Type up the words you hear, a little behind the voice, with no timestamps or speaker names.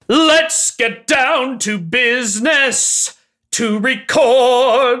Let's get down to business to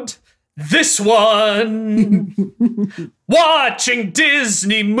record this one. Watching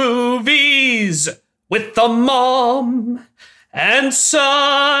Disney movies with the mom and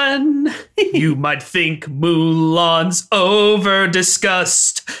son. You might think Mulan's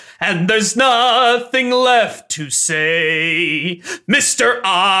over-discussed, and there's nothing left to say. Mr.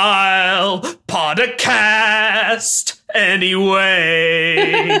 I'll podcast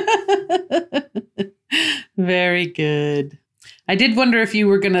anyway. Very good. I did wonder if you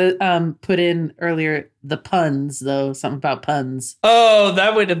were going to put in earlier the puns, though, something about puns. Oh,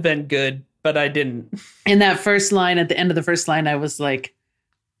 that would have been good, but I didn't. In that first line, at the end of the first line, I was like,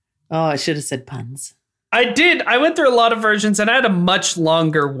 oh, I should have said puns. I did. I went through a lot of versions, and I had a much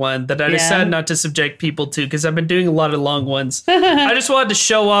longer one that I decided not to subject people to because I've been doing a lot of long ones. I just wanted to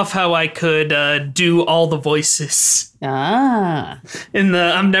show off how I could do all the voices. In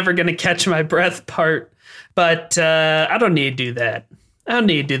the I'm never going to catch my breath part. But I don't need to do that. I don't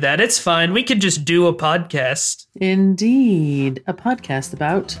need to do that. It's fine. We could just do a podcast. Indeed. A podcast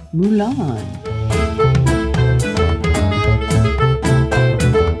about Mulan.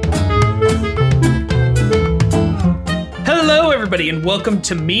 Hello, everybody, and welcome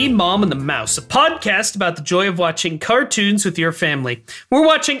to Me, Mom, and the Mouse, a podcast about the joy of watching cartoons with your family. We're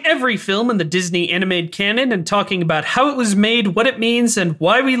watching every film in the Disney animated canon and talking about how it was made, what it means, and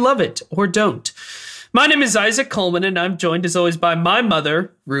why we love it or don't. My name is Isaac Coleman, and I'm joined as always by my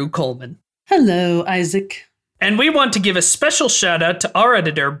mother, Rue Coleman. Hello, Isaac. And we want to give a special shout out to our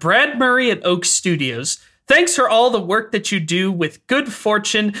editor, Brad Murray at Oak Studios. Thanks for all the work that you do with good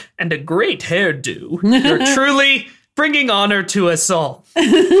fortune and a great hairdo. You're truly bringing honor to us all.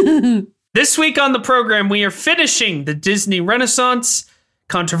 This week on the program, we are finishing the Disney Renaissance,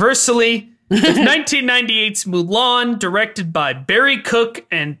 controversially, with 1998's Mulan, directed by Barry Cook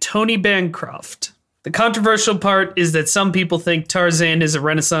and Tony Bancroft. The controversial part is that some people think Tarzan is a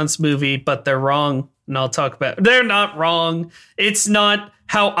Renaissance movie, but they're wrong, and I'll talk about it. They're not wrong. It's not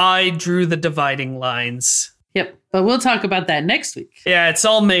how I drew the dividing lines. Yep, but we'll talk about that next week. Yeah, it's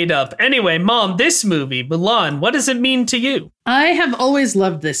all made up. Anyway, Mom, this movie, Mulan, what does it mean to you? I have always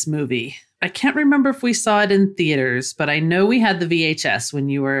loved this movie. I can't remember if we saw it in theaters, but I know we had the VHS when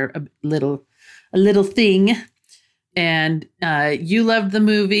you were a little thing. And you loved the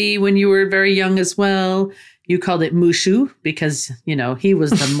movie when you were very young as well. You called it Mushu because, you know, he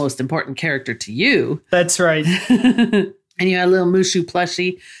was the most important character to you. That's right. And you had a little Mushu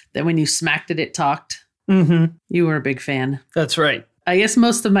plushie that when you smacked it, it talked. Mm-hmm. You were a big fan. That's right. I guess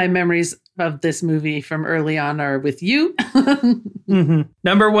most of my memories of this movie from early on are with you. Mm-hmm.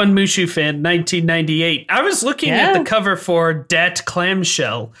 Number one Mushu fan, 1998. I was looking at the cover for Dat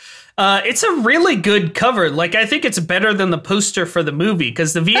Clamshell. It's a really good cover. Like, I think it's better than the poster for the movie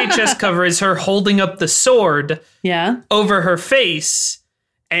because the VHS cover is her holding up the sword over her face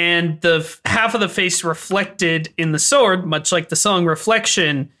and the half of the face reflected in the sword, much like the song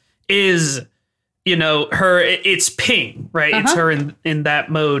Reflection, is, you know, her, it's Ping, right? It's her in that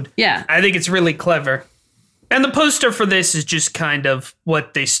mode. Yeah. I think it's really clever. And the poster for this is just kind of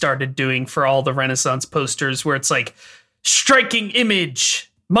what they started doing for all the Renaissance posters where it's like striking image,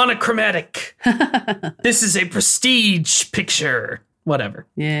 monochromatic. This is a prestige picture. Whatever.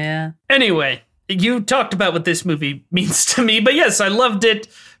 Yeah. Anyway, you talked about what this movie means to me, but yes, I loved it.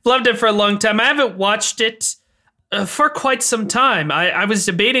 Loved it for a long time. I haven't watched it for quite some time. I was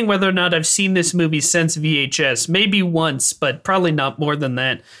debating whether or not I've seen this movie since VHS. Maybe once, but probably not more than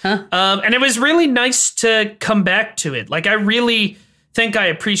that. And it was really nice to come back to it. Like, I really think I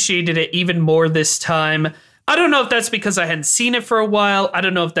appreciated it even more this time. I don't know if that's because I hadn't seen it for a while. I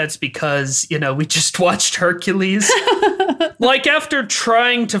don't know if that's because, you know, we just watched Hercules. Like, after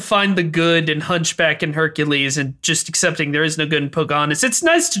trying to find the good in Hunchback and Hercules and just accepting there is no good in Pocahontas, it's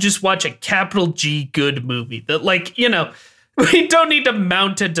nice to just watch a capital G good movie that, like, you know, we don't need to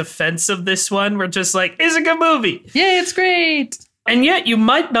mount a defense of this one. We're just like, it's a good movie. Yeah, it's great. And yet you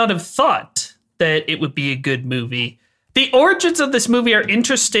might not have thought that it would be a good movie. The origins of this movie are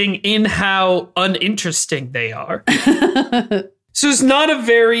interesting in how uninteresting they are. So it's not a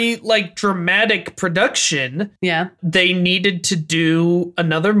very, like, dramatic production. Yeah. They needed to do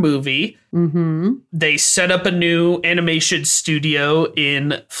another movie. Mm-hmm. They set up a new animation studio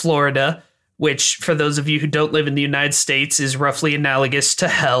in Florida, which, for those of you who don't live in the United States, is roughly analogous to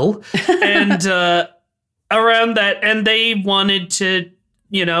hell. And around that, and they wanted to,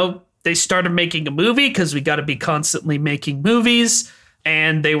 you know, they started making a movie because we got to be constantly making movies.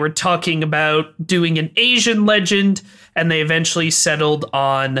 And they were talking about doing an Asian legend, and they eventually settled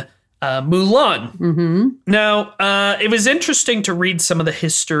on Mulan. Mm-hmm. Now, it was interesting to read some of the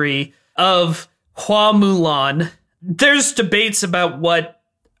history of Hua Mulan. There's debates about what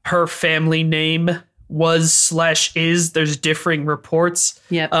her family name was/is. There's differing reports.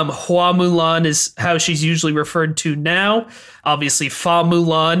 Yep. Hua Mulan is how she's usually referred to now. Obviously, Fa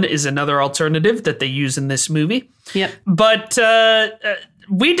Mulan is another alternative that they use in this movie. Yep. But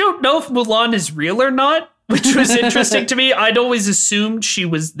we don't know if Mulan is real or not, which was interesting to me. I'd always assumed she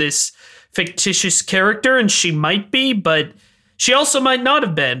was this fictitious character, and she might be, but she also might not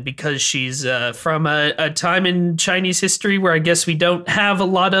have been, because she's from a time in Chinese history where I guess we don't have a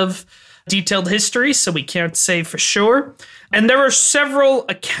lot of detailed history, so we can't say for sure. And there are several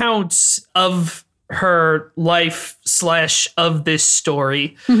accounts of her life / of this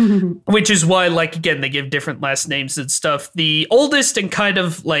story, which is why, like, again, they give different last names and stuff. The oldest and kind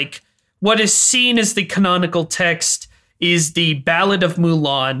of like what is seen as the canonical text is the Ballad of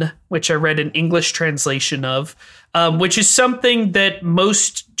Mulan, which I read an English translation of, which is something that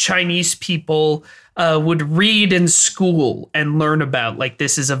most Chinese people would read in school and learn about. Like,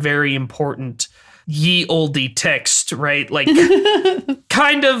 this is a very important ye olde text, right? Like,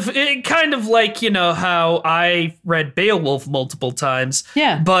 kind of like, you know, how I read Beowulf multiple times.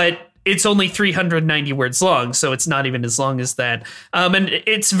 Yeah. But it's only 390 words long, so it's not even as long as that. And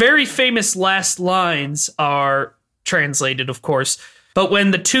its very famous last lines are translated, of course. But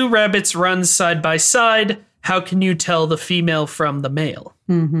when the two rabbits run side by side, how can you tell the female from the male?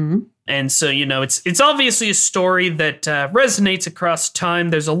 Mm-hmm. And so, you know, it's obviously a story that resonates across time.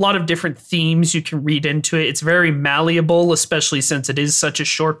 There's a lot of different themes you can read into it. It's very malleable, especially since it is such a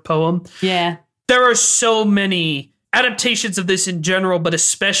short poem. Yeah. There are so many adaptations of this in general, but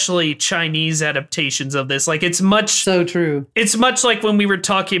especially Chinese adaptations of this. Like, it's much so true. It's much like when we were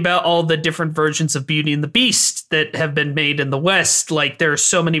talking about all the different versions of Beauty and the Beast that have been made in the West. Like, there are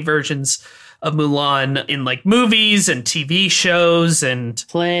so many versions of Mulan in like movies and TV shows and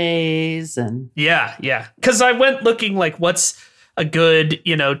plays and yeah. Because I went looking like, what's a good,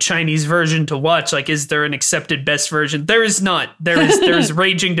 you know, Chinese version to watch? Like, is there an accepted best version? There is not. There's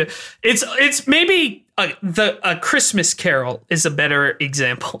Raging to. It's maybe a Christmas Carol is a better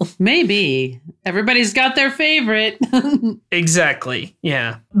example. Maybe everybody's got their favorite. Exactly.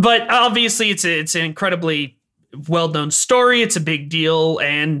 Yeah, but obviously it's an incredibly well-known story. It's a big deal,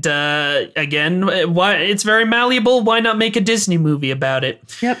 and again, why it's very malleable. Why not make a Disney movie about it?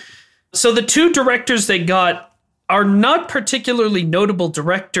 Yep. So the two directors they got are not particularly notable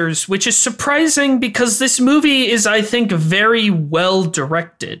directors, which is surprising because this movie is, I think, very well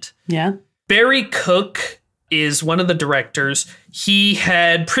directed. Yeah. Barry Cook is one of the directors. He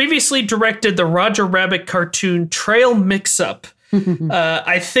had previously directed the Roger Rabbit cartoon Trail Mix-Up.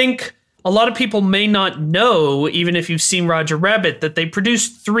 I think a lot of people may not know, even if you've seen Roger Rabbit, that they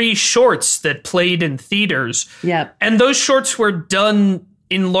produced 3 shorts that played in theaters. Yep. And those shorts were done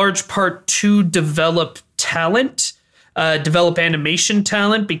in large part to develop talent, develop animation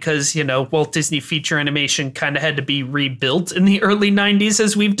talent, because, you know, Walt Disney feature animation kind of had to be rebuilt in the early 90s,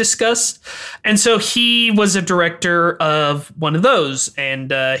 as we've discussed. And so he was a director of one of those.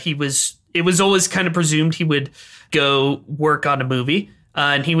 And it was always kind of presumed he would go work on a movie.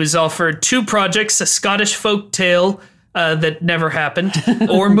 And he was offered 2 projects, a Scottish folk tale that never happened,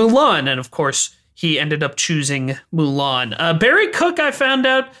 or Mulan. And of course, he ended up choosing Mulan. Barry Cook, I found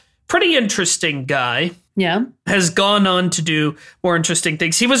out, pretty interesting guy. Yeah. Has gone on to do more interesting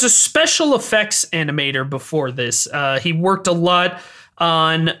things. He was a special effects animator before this. He worked a lot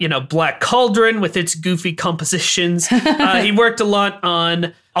on, you know, Black Cauldron with its goofy compositions. He worked a lot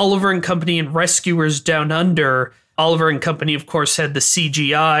on Oliver and Company and Rescuers Down Under. Oliver and Company, of course, had the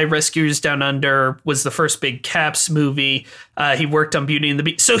CGI. Rescuers Down Under was the first big Caps movie. He worked on Beauty and the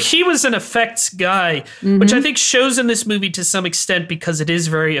Beast. So he was an effects guy, which I think shows in this movie to some extent because it is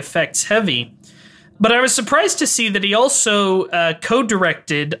very effects heavy. But I was surprised to see that he also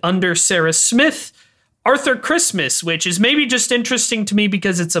co-directed under Sarah Smith Arthur Christmas, which is maybe just interesting to me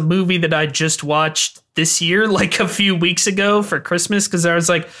because it's a movie that I just watched this year, like a few weeks ago for Christmas, because I was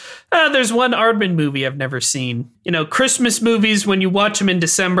like, there's one Aardman movie I've never seen. You know, Christmas movies, when you watch them in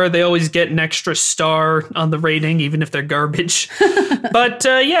December, they always get an extra star on the rating, even if they're garbage. But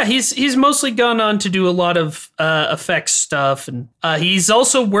yeah, he's mostly gone on to do a lot of effects stuff. And he's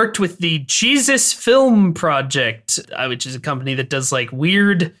also worked with the Jesus Film Project, which is a company that does like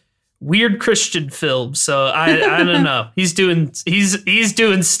weird Christian films. So I don't know. He's doing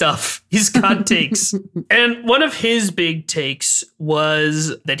stuff. He's got takes. And one of his big takes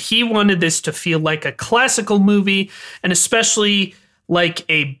was that he wanted this to feel like a classical movie, and especially like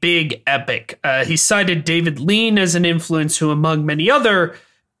a big epic. He cited David Lean as an influence, who among many other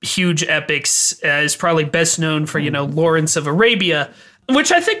huge epics is probably best known for, you know, Lawrence of Arabia.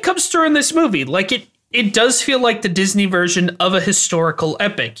 which I think comes through in this movie. Like it does feel like the Disney version of a historical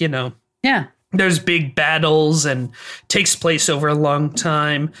epic, you know. Yeah. There's big battles and takes place over a long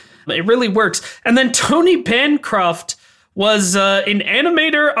time. It really works. And then Tony Bancroft was an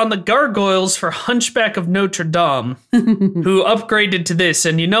animator on the Gargoyles for Hunchback of Notre Dame, who upgraded to this.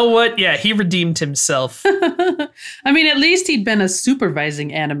 And you know what? Yeah, he redeemed himself. I mean, at least he'd been a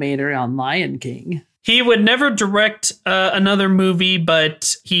supervising animator on Lion King. He would never direct another movie,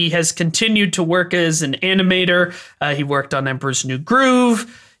 but he has continued to work as an animator. He worked on Emperor's New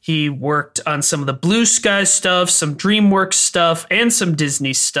Groove. He worked on some of the Blue Sky stuff, some DreamWorks stuff, and some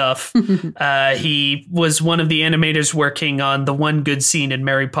Disney stuff. He was one of the animators working on the one good scene in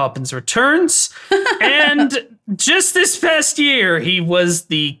Mary Poppins Returns. And just this past year, he was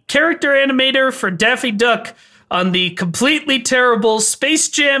the character animator for Daffy Duck on the completely terrible Space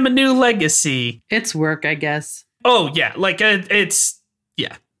Jam: A New Legacy. It's work, I guess. Oh, yeah. Like, it's...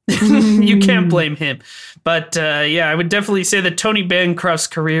 Yeah. You can't blame him. But yeah, I would definitely say that Tony Bancroft's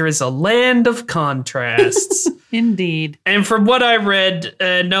career is a land of contrasts. Indeed. And from what I read,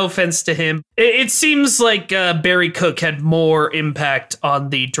 no offense to him, it seems like Barry Cook had more impact on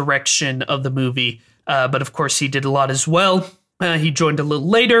the direction of the movie. But of course, he did a lot as well. He joined a little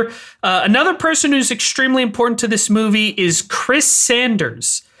later. Another person who's extremely important to this movie is Chris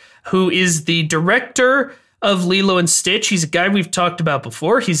Sanders, who is the director of Lilo and Stitch. He's a guy we've talked about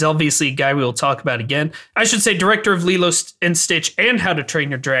before. He's obviously a guy we will talk about again. I should say director of Lilo and Stitch and How to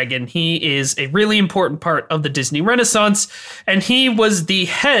Train Your Dragon. He is a really important part of the Disney Renaissance, and he was the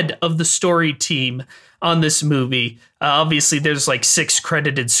head of the story team on this movie. Obviously, there's like 6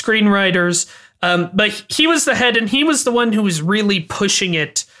 credited screenwriters, but he was the head, and he was the one who was really pushing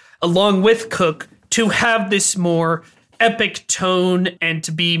it, along with Cook, to have this more epic tone and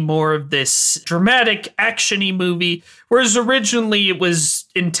to be more of this dramatic, action-y movie, whereas originally it was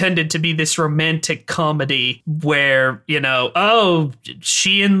intended to be this romantic comedy where, you know, oh,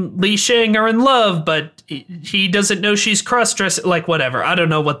 she and Li Shang are in love, but he doesn't know she's cross-dressing, like whatever. I don't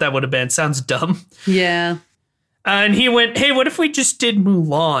know what that would have been. Sounds dumb. Yeah. And he went, hey, what if we just did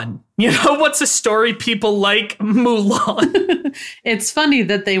Mulan? You know, what's a story people like? Mulan. It's funny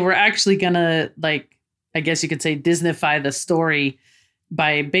that they were actually gonna, like, I guess you could say Disneyfy the story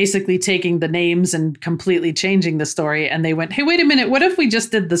by basically taking the names and completely changing the story. And they went, hey, wait a minute, what if we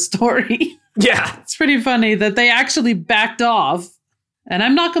just did the story? Yeah. It's pretty funny that they actually backed off. And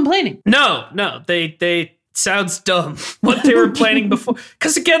I'm not complaining. No, they sounds dumb what they were planning before.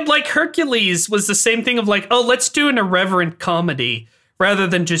 Because again, like Hercules was the same thing of like, oh, let's do an irreverent comedy rather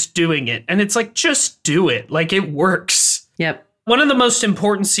than just doing it. And it's like, just do it. Like, it works. Yep. One of the most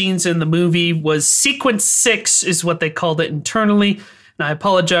important scenes in the movie was sequence 6 is what they called it internally. And I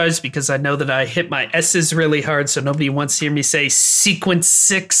apologize because I know that I hit my S's really hard, so nobody wants to hear me say sequence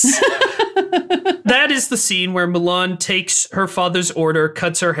 6. That is the scene where Mulan takes her father's order,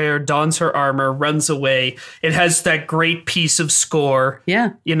 cuts her hair, dons her armor, runs away. It has that great piece of score,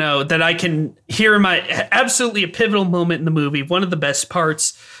 yeah, you know, that I can hear in my absolutely a pivotal moment in the movie, one of the best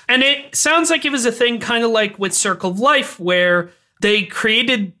parts. And it sounds like it was a thing kind of like with Circle of Life, where they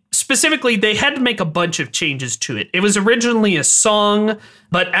created, specifically, they had to make a bunch of changes to it. It was originally a song,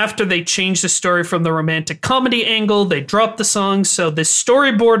 but after they changed the story from the romantic comedy angle, they dropped the song. So this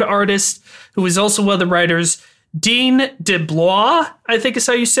storyboard artist, who is also one of the writers, Dean DeBlois, I think is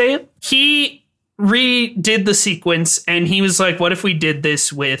how you say it, he redid the sequence, and he was like, what if we did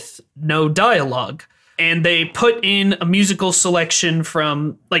this with no dialogue? And they put in a musical selection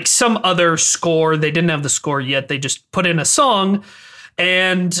from like some other score. They didn't have the score yet. They just put in a song.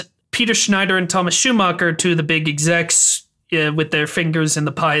 And Peter Schneider and Thomas Schumacher, two of the big execs with their fingers in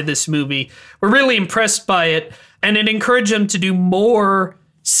the pie of this movie, were really impressed by it. And it encouraged them to do more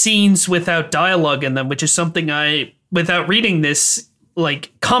scenes without dialogue in them, which is something I, without reading this,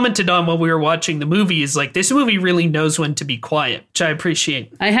 like commented on while we were watching the movie, is like, this movie really knows when to be quiet, which I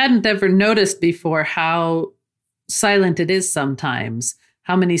appreciate. I hadn't ever noticed before how silent it is sometimes,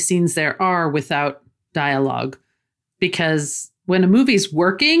 how many scenes there are without dialogue. Because when a movie's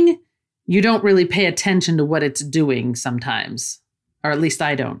working, you don't really pay attention to what it's doing sometimes, or at least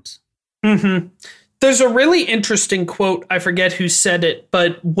I don't. Mm-hmm. There's a really interesting quote, I forget who said it,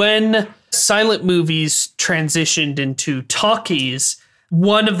 but when silent movies transitioned into talkies,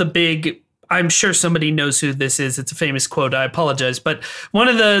 one of the big, I'm sure somebody knows who this is, it's a famous quote, I apologize, but one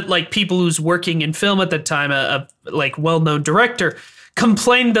of the like people who's working in film at the time, a like well-known director,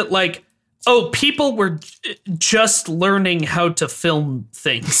 complained that like, oh, people were just learning how to film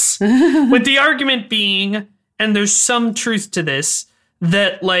things. With the argument being, and there's some truth to this,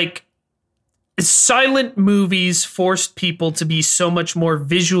 that like silent movies forced people to be so much more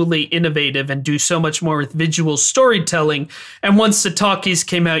visually innovative and do so much more with visual storytelling. And once the talkies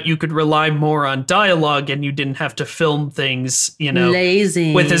came out, you could rely more on dialogue and you didn't have to film things,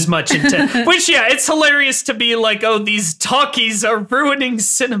 lazy with as much intent. Which, yeah, it's hilarious to be like, oh, these talkies are ruining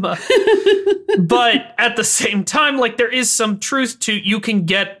cinema. But at the same time, like, there is some truth to, you can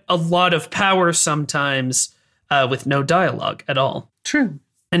get a lot of power sometimes with no dialogue at all. True.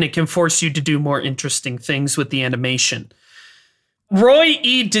 And it can force you to do more interesting things with the animation. Roy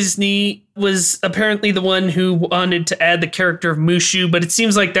E. Disney was apparently the one who wanted to add the character of Mushu, but it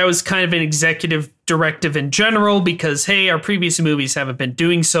seems like that was kind of an executive directive in general because, hey, our previous movies haven't been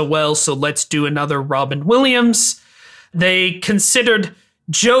doing so well, so let's do another Robin Williams. They considered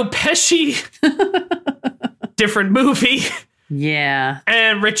Joe Pesci, different movie. Yeah.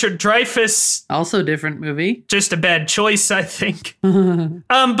 And Richard Dreyfuss. Also different movie. Just a bad choice, I think.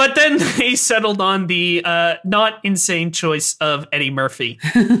 But then they settled on the not insane choice of Eddie Murphy,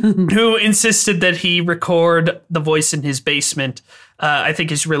 who insisted that he record the voice in his basement. I think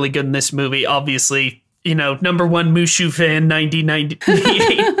he's really good in this movie. Obviously, number one Mushu fan,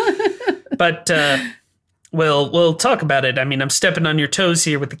 1998. But we'll talk about it. I mean, I'm stepping on your toes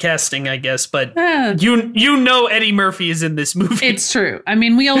here with the casting, I guess, but you know Eddie Murphy is in this movie. It's true. I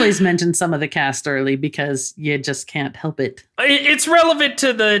mean, we always mention some of the cast early because you just can't help it. It's relevant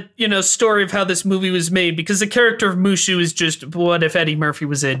to the, story of how this movie was made because the character of Mushu is just, what if Eddie Murphy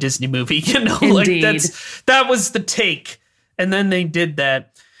was in a Disney movie? Indeed. Like that was the take. And then they did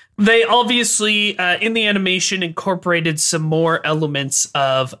that. They obviously, in the animation, incorporated some more elements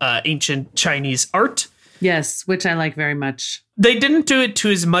of ancient Chinese art. Yes, which I like very much. They didn't do it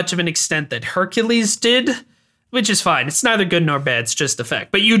to as much of an extent that Hercules did, which is fine. It's neither good nor bad. It's just a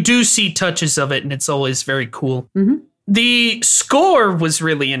fact. But you do see touches of it, and it's always very cool. Mm-hmm. The score was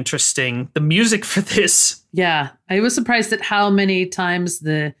really interesting. The music for this. Yeah, I was surprised at how many times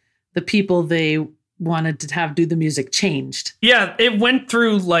the people they wanted to have do the music changed. Yeah, it went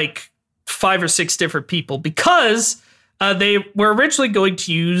through like 5 or 6 different people because they were originally going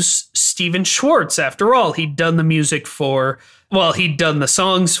to use Stephen Schwartz. After all, he'd done the music he'd done the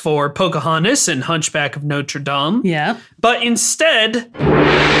songs for Pocahontas and Hunchback of Notre Dame. Yeah. But instead...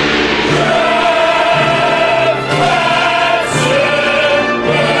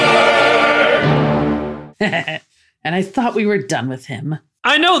 And I thought we were done with him.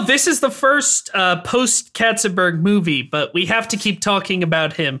 I know this is the first post-Katzenberg movie, but we have to keep talking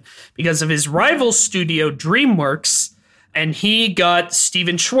about him because of his rival studio, DreamWorks. And he got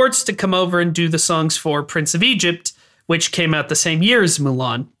Stephen Schwartz to come over and do the songs for Prince of Egypt, which came out the same year as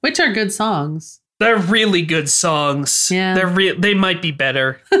Mulan. Which are good songs. They're really good songs. Yeah. They might be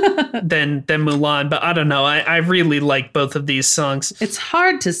better than Mulan, but I don't know. I really like both of these songs. It's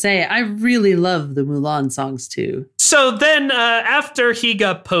hard to say. I really love the Mulan songs too. So then after he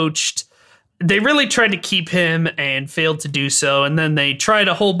got poached, they really tried to keep him and failed to do so. And then they tried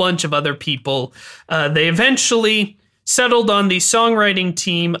a whole bunch of other people. They eventually settled on the songwriting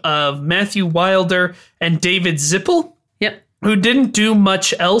team of Matthew Wilder and David Zippel. Yep. Who didn't do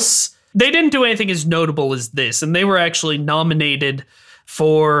much else. They didn't do anything as notable as this, and they were actually nominated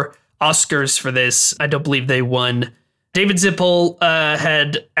for Oscars for this. I don't believe they won. David Zippel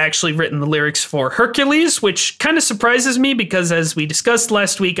had actually written the lyrics for Hercules, which kind of surprises me because, as we discussed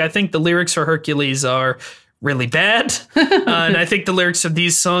last week, I think the lyrics for Hercules are really bad. And I think the lyrics of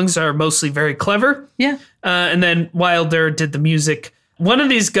these songs are mostly very clever. Yeah. And then Wilder did the music. One of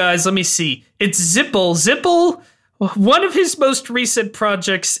these guys, let me see. It's Zippel. Zippel, one of his most recent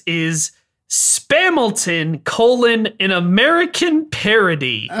projects is Spamilton, an American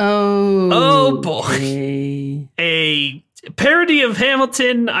parody. Oh boy. Okay. A parody of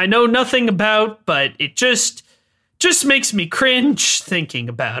Hamilton I know nothing about, but it just makes me cringe thinking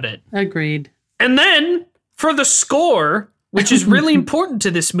about it. Agreed. And then for the score, which is really important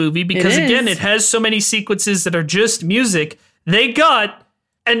to this movie because, again, it has so many sequences that are just music, they got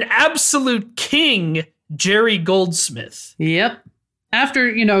an absolute king, Jerry Goldsmith. Yep.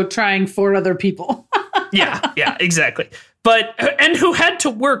 After, trying 4 other people. Yeah, exactly. And who had to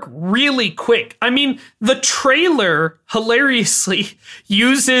work really quick. I mean, the trailer hilariously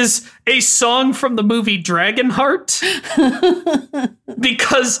uses a song from the movie Dragonheart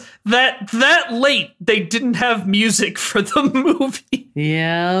because that late they didn't have music for the movie.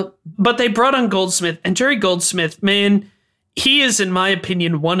 Yep. But they brought on Goldsmith, and Jerry Goldsmith, man, he is, in my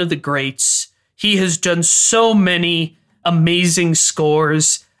opinion, one of the greats. He has done so many amazing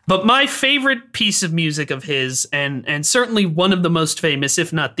scores. But my favorite piece of music of his, and certainly one of the most famous,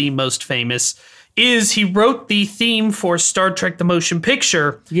 if not the most famous, is he wrote the theme for Star Trek The Motion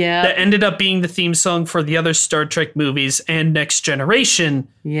Picture that ended up being the theme song for the other Star Trek movies and Next Generation.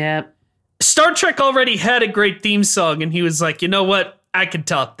 Yep. Star Trek already had a great theme song, and he was like, you know what? I can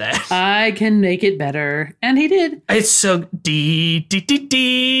top that. I can make it better. And he did. It's so dee dee dee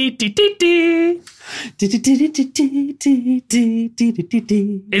dee dee dee dee.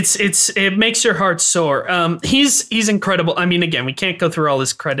 It makes your heart soar. He's incredible. I mean, again, we can't go through all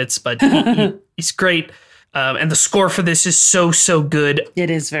his credits, but he's great. And the score for this is so good. It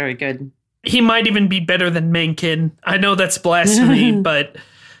is very good. He might even be better than Menken. I know that's blasphemy, but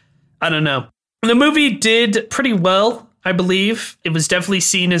I don't know. The movie did pretty well, I believe. It was definitely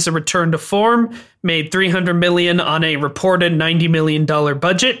seen as a return to form, made $300 million on a reported $90 million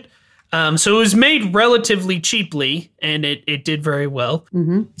budget. So it was made relatively cheaply, and it did very well.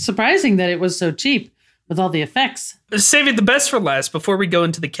 Mm-hmm. Surprising that it was so cheap with all the effects. Saving the best for last before we go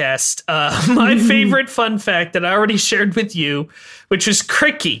into the cast. My favorite fun fact that I already shared with you, which was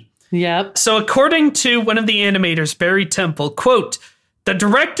Cricky. Yep. So according to one of the animators, Barry Temple, quote, "The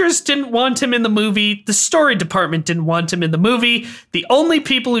directors didn't want him in the movie. The story department didn't want him in the movie. The only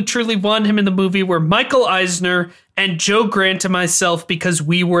people who truly wanted him in the movie were Michael Eisner and Joe Grant and myself because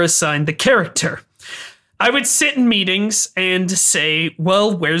we were assigned the character. I would sit in meetings and say,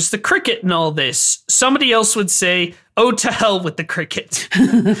 well, where's the cricket in all this? Somebody else would say, oh, to hell with the cricket."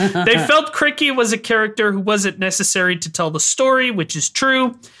 They felt Cricky was a character who wasn't necessary to tell the story, which is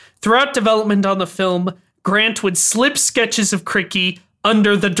true. Throughout development on the film, Grant would slip sketches of Cricky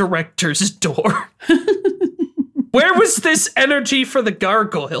under the director's door. Where was this energy for the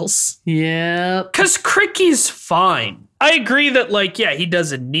gargoyles? Yeah. Because Cricky's fine. I agree that, he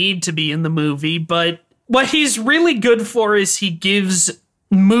doesn't need to be in the movie, but what he's really good for is he gives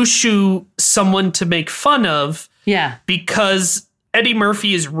Mushu someone to make fun of. Yeah. Because Eddie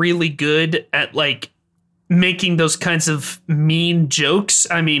Murphy is really good at, making those kinds of mean jokes.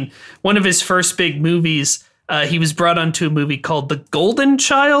 I mean, one of his first big movies, he was brought onto a movie called The Golden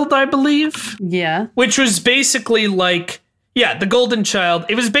Child, I believe. Yeah. Which was basically The Golden Child.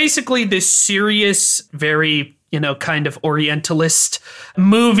 It was basically this serious, very, kind of Orientalist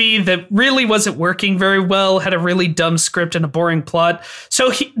movie that really wasn't working very well, had a really dumb script and a boring plot.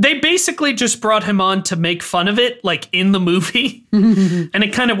 So they basically just brought him on to make fun of it, in the movie. And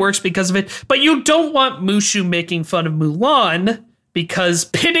it kind of works because of it. But you don't want Mushu making fun of Mulan, because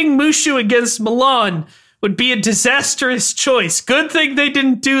pitting Mushu against Mulan would be a disastrous choice. Good thing they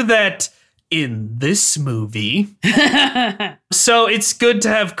didn't do that in this movie. So it's good to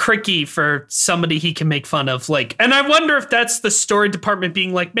have Cricky for somebody he can make fun of. And I wonder if that's the story department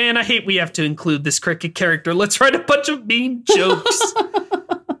being like, man, I hate we have to include this Cricket character. Let's write a bunch of mean jokes.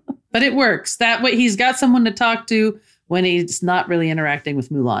 But it works. That way he's got someone to talk to when he's not really interacting with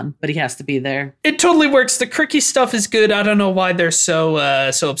Mulan, but he has to be there. It totally works. The Cricky stuff is good. I don't know why they're so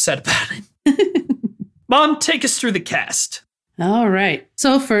upset about it. Mom, take us through the cast. All right.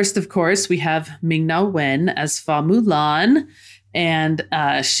 So first, of course, we have Ming-Na Wen as Fa Mulan. And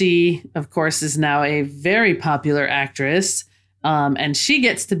she, of course, is now a very popular actress. And she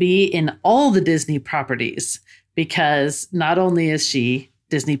gets to be in all the Disney properties because not only is she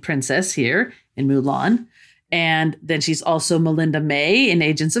Disney princess here in Mulan, and then she's also Melinda May in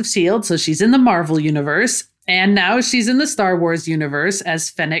Agents of S.H.I.E.L.D. So she's in the Marvel universe. And now she's in the Star Wars universe as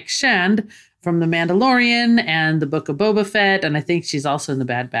Fennec Shand from The Mandalorian and The Book of Boba Fett. And I think she's also in The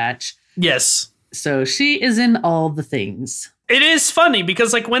Bad Batch. Yes. So she is in all the things. It is funny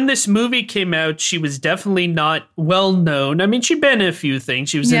because when this movie came out, she was definitely not well known. I mean, she'd been in a few things.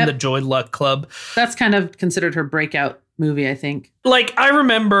 She was in the Joy Luck Club. That's kind of considered her breakout movie, I think. I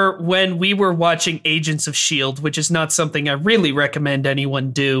remember when we were watching Agents of S.H.I.E.L.D., which is not something I really recommend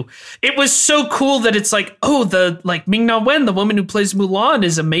anyone do. It was so cool that it's Ming-Na Wen, the woman who plays Mulan,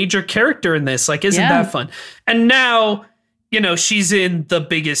 is a major character in this. Isn't that fun? And now, she's in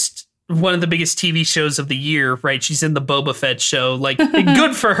one of the biggest TV shows of the year, right? She's in the Boba Fett show.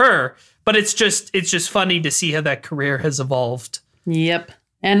 Good for her. But it's just funny to see how that career has evolved. Yep.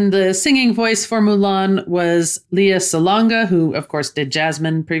 And the singing voice for Mulan was Lea Salonga, who, of course, did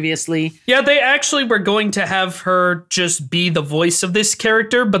Jasmine previously. Yeah, they actually were going to have her just be the voice of this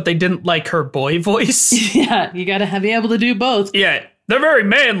character, but they didn't like her boy voice. Yeah, you got to be able to do both. Yeah, they're very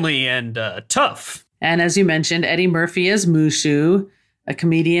manly and tough. And as you mentioned, Eddie Murphy as Mushu, a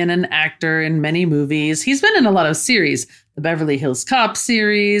comedian and actor in many movies. He's been in a lot of series. The Beverly Hills Cop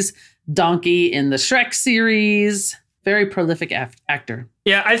series, Donkey in the Shrek series. Very prolific actor.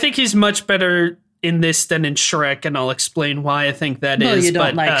 Yeah, I think he's much better in this than in Shrek, and I'll explain why I think that is. Well, you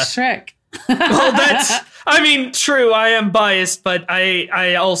don't like Shrek. Well, true. I am biased, but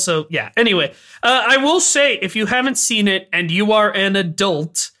I also, yeah. Anyway, I will say, if you haven't seen it and you are an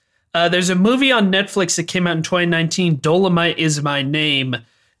adult, there's a movie on Netflix that came out in 2019, Dolomite Is My Name,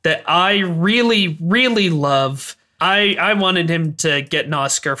 that I really, really love. I wanted him to get an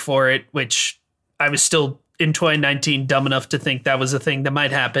Oscar for it, which I was still in 2019 dumb enough to think that was a thing that might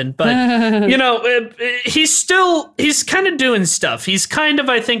happen. But, he's kind of doing stuff. He's kind of,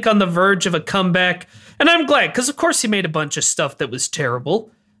 I think, on the verge of a comeback. And I'm glad, because of course he made a bunch of stuff that was terrible,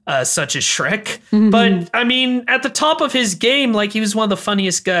 such as Shrek. Mm-hmm. But, I mean, at the top of his game, like, he was one of the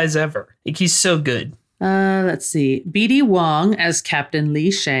funniest guys ever. Like, he's so good. Let's see. BD Wong as Captain Li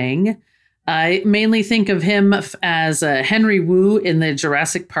Shang. I mainly think of him as Henry Wu in the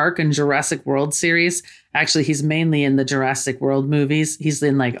Jurassic Park and Jurassic World series. Actually, he's mainly in the Jurassic World movies. He's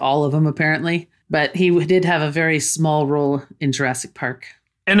in like all of them, apparently. But he did have a very small role in Jurassic Park.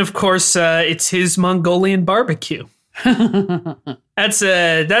 And of course, it's his Mongolian barbecue. That's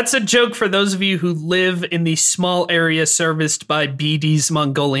a joke for those of you who live in the small area serviced by BD's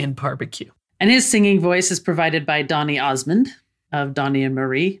Mongolian barbecue. And his singing voice is provided by Donny Osmond of Donny and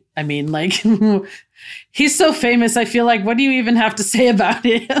Marie. I mean, like, he's so famous. I feel like, what do you even have to say about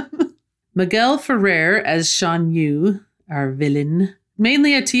him? Miguel Ferrer as Shan Yu, our villain,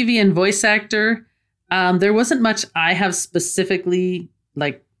 mainly a TV and voice actor. There wasn't much I have specifically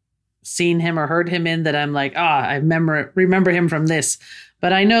like seen him or heard him in that I'm like, I remember him from this.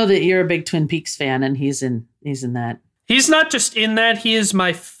 But I know that you're a big Twin Peaks fan, and he's in that. He's not just in that, he is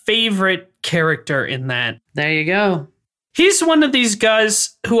my favorite character in that. There you go. He's one of these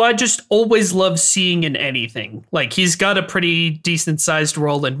guys who I just always love seeing in anything. Like, he's got a pretty decent sized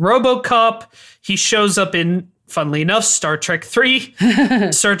role in RoboCop. He shows up in, funnily enough, Star Trek 3,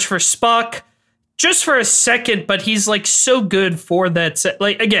 Search for Spock, just for a second, but he's like so good for that.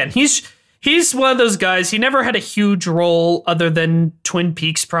 Like, again, he's one of those guys. He never had a huge role other than Twin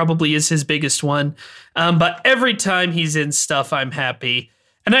Peaks probably is his biggest one. But every time he's in stuff, I'm happy.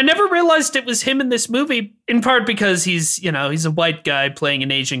 And I never realized it was him in this movie, in part because he's a white guy playing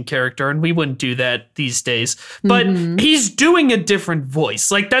an Asian character, and we wouldn't do that these days. But he's doing a different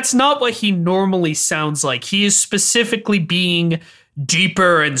voice. Like, that's not what he normally sounds like. He is specifically being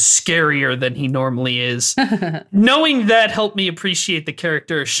deeper and scarier than he normally is. Knowing that helped me appreciate the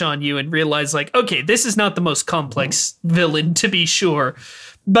character of Shan Yu and realize, like, okay, this is not the most complex villain, to be sure,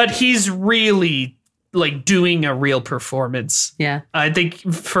 but he's really like doing a real performance. Yeah. I think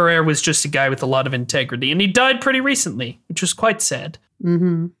Ferrer was just a guy with a lot of integrity, and he died pretty recently, which was quite sad.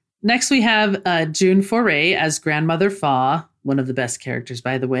 Mm-hmm. Next, we have June Foray as Grandmother Fa, one of the best characters,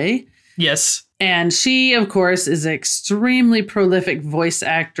 by the way. Yes. And she, of course, is an extremely prolific voice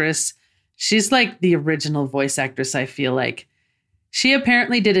actress. She's like the original voice actress, I feel like. She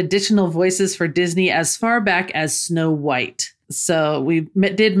apparently did additional voices for Disney as far back as Snow White. So we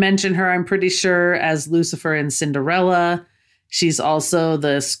did mention her, I'm pretty sure, as Lucifer in Cinderella. She's also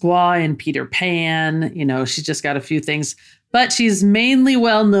the squaw in Peter Pan. You know, she's just got a few things. But she's mainly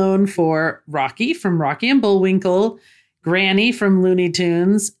well known for Rocky from Rocky and Bullwinkle, Granny from Looney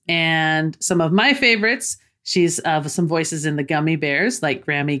Tunes, and some of my favorites. She's some voices in the Gummy Bears, like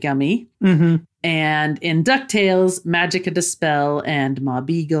Grammy Gummy. Mm-hmm. And in DuckTales, Magica De Spell, and Ma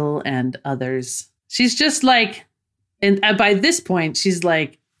Beagle, and others. She's just like... And by this point, she's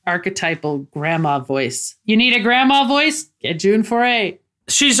like archetypal grandma voice. You need a grandma voice? Get June Foray.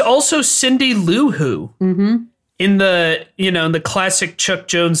 She's also Cindy Lou Who in the classic Chuck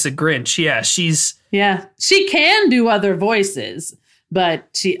Jones the Grinch. Yeah, she can do other voices, but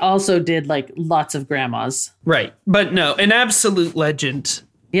she also did like lots of grandmas. Right, but no, an absolute legend.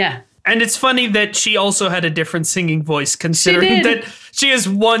 Yeah. And it's funny that she also had a different singing voice, considering that she has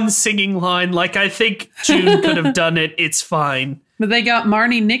one singing line. Like, I think June could have done it. It's fine. But they got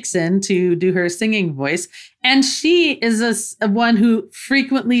Marnie Nixon to do her singing voice. And she is a one who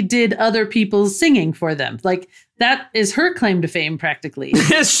frequently did other people's singing for them. Like, that is her claim to fame, practically.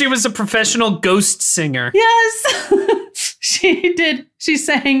 Yes, she was a professional ghost singer. Yes, she did. She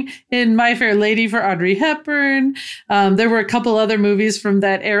sang in My Fair Lady for Audrey Hepburn. There were a couple other movies from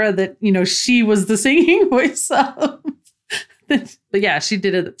that era that, she was the singing voice of. But yeah, she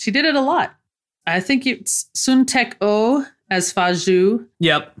did it. She did it a lot. I think it's Sun Tek Oh as Fa Zhu.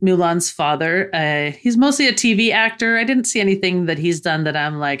 Yep. Mulan's father. He's mostly a TV actor. I didn't see anything that he's done that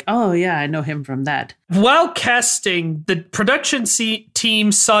I'm like, oh yeah, I know him from that. While casting, the production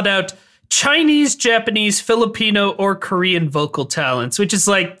team sought out Chinese, Japanese, Filipino, or Korean vocal talents, which is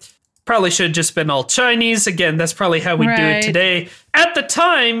like, probably should have just been all Chinese. Again, that's probably how we do it today. At the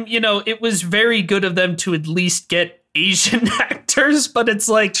time, it was very good of them to at least get Asian actors, but it's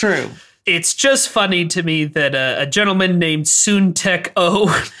like... True. It's just funny to me that a gentleman named Soon Tek Oh,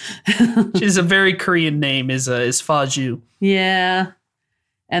 which is a very Korean name, is Fa Ju. Yeah.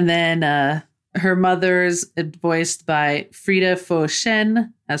 And then her mother's voiced by Frida Fo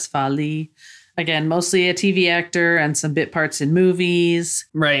Shen as Fa Li. Again, mostly a TV actor and some bit parts in movies.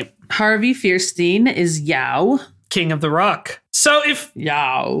 Right. Harvey Fierstein is Yao. King of the Rock. So if...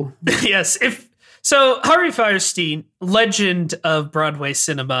 Yao. Yes. So Harvey Fierstein, legend of Broadway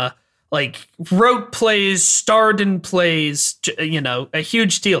cinema, like wrote plays, starred in plays, a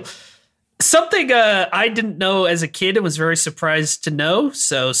huge deal. Something I didn't know as a kid and was very surprised to know.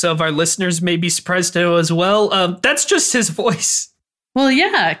 So some of our listeners may be surprised to know as well. That's just his voice. Well,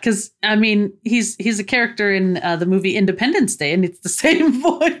 yeah, because I mean, he's a character in the movie Independence Day, and it's the same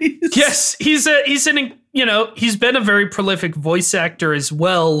voice. Yes, he's been a very prolific voice actor as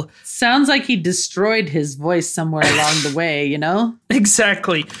well. Sounds like he destroyed his voice somewhere along the way, you know?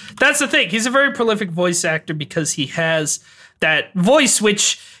 Exactly. That's the thing. He's a very prolific voice actor because he has that voice,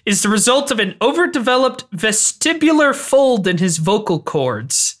 which is the result of an overdeveloped vestibular fold in his vocal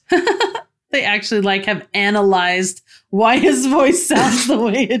cords. They actually have analyzed why his voice sounds the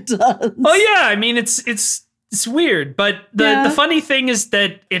way it does. Oh yeah, I mean it's weird, but the funny thing is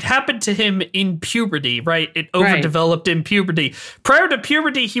that it happened to him in puberty, right? It overdeveloped in puberty. Prior to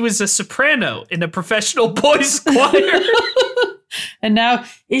puberty, he was a soprano in a professional boys choir. And now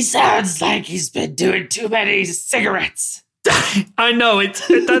he sounds like he's been doing too many cigarettes. I know,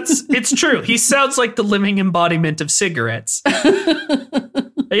 it's true. He sounds like the living embodiment of cigarettes.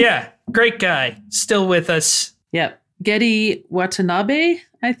 Yeah, great guy. Still with us. Yep. Getty Watanabe,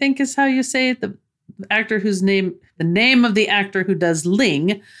 I think is how you say it. The name of the actor who does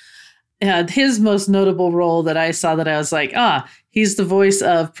Ling. His most notable role that I saw that I was like, he's the voice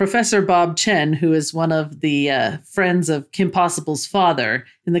of Professor Bob Chen, who is one of the friends of Kim Possible's father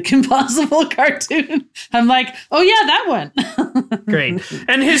in the Kim Possible cartoon. I'm like, oh yeah, that one. Great.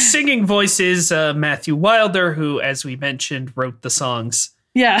 And his singing voice is Matthew Wilder, who, as we mentioned, wrote the songs.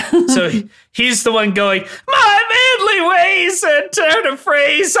 Yeah. So he's the one going, my manly ways and turn of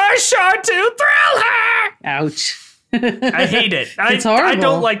phrase are sure to thrill her. Ouch. I hate it. It's horrible. I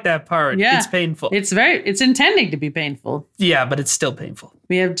don't like that part. Yeah. It's painful. It's intending to be painful. Yeah, but it's still painful.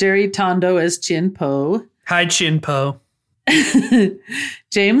 We have Jerry Tondo as Chin Po. Hi, Chin Po.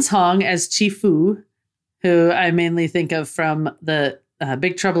 James Hong as Chi Fu, who I mainly think of from the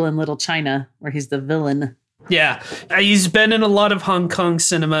Big Trouble in Little China, where he's the villain. Yeah, he's been in a lot of Hong Kong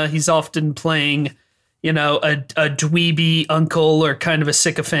cinema. He's often playing, a dweeby uncle or kind of a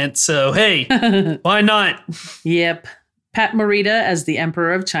sycophant. So, hey, why not? Yep. Pat Morita as the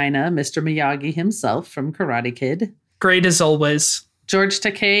Emperor of China, Mr. Miyagi himself from Karate Kid. Great as always. George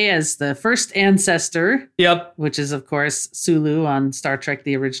Takei as the first ancestor. Yep. Which is, of course, Sulu on Star Trek,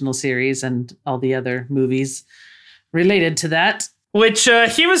 the original series, and all the other movies related to that. Which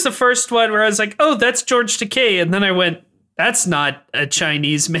he was the first one where I was like, oh, that's George Takei. And then I went, that's not a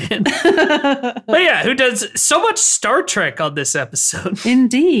Chinese man. But yeah, who does so much Star Trek on this episode.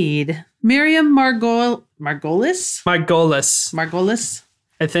 Indeed. Miriam Margolis,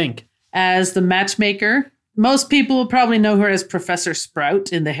 I think. As the matchmaker. Most people will probably know her as Professor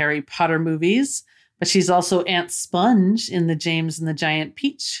Sprout in the Harry Potter movies. But she's also Aunt Sponge in the James and the Giant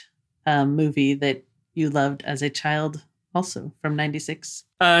Peach movie that you loved as a child. Also from 96.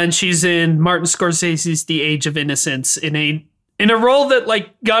 And she's in Martin Scorsese's The Age of Innocence in a role that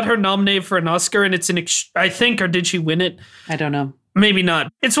got her nominated for an Oscar, and it's I think, or did she win it? I don't know. Maybe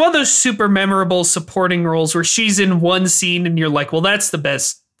not. It's one of those super memorable supporting roles where she's in one scene and you're like, well, that's the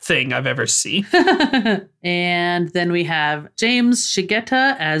best thing I've ever seen. And then we have James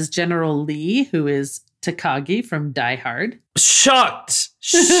Shigeta as General Lee, who is Takagi from Die Hard. Shocked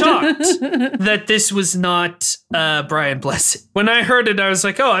that this was not Brian Blessed. When I heard it, I was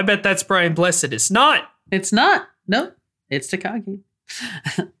like, oh, I bet that's Brian Blessed. It's not. It's not. Nope. It's Takagi.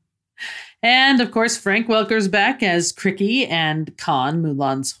 And, of course, Frank Welker's back as Cricky and Khan,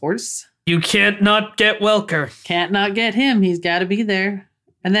 Mulan's horse. You can't not get Welker. Can't not get him. He's got to be there.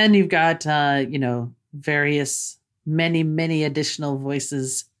 And then you've got, various, many additional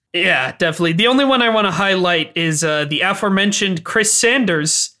voices. Yeah, definitely. The only one I want to highlight is the aforementioned Chris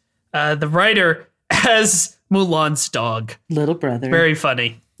Sanders, the writer, as Mulan's dog. Little brother. Very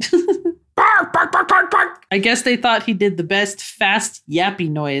funny. Bark, bark, bark, bark, bark. I guess they thought he did the best fast yappy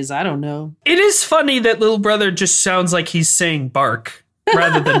noise. I don't know. It is funny that little brother just sounds like he's saying bark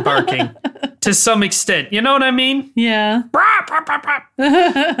rather than barking to some extent. You know what I mean? Yeah.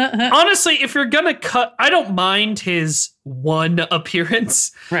 Honestly, if you're going to cut, I don't mind his one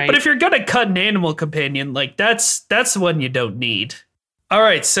appearance. Right. But if you're going to cut an animal companion, that's the one you don't need. All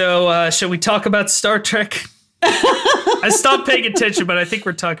right, so shall we talk about Star Trek? I stopped paying attention, but I think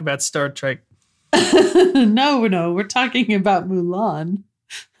we're talking about Star Trek. No, we're talking about Mulan.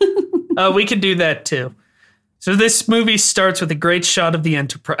 We can do that too. So this movie starts with a great shot of the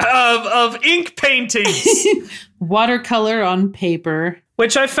Enterprise of ink paintings, watercolor on paper.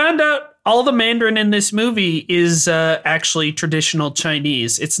 Which I found out all the Mandarin in this movie is actually traditional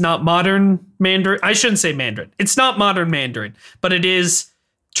Chinese. It's not modern Mandarin. I shouldn't say Mandarin. It's not modern Mandarin, but it is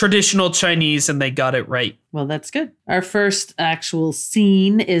traditional Chinese, and they got it right. Well, that's good. Our first actual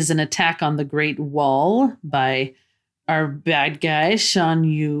scene is an attack on the Great Wall by our bad guy, Shan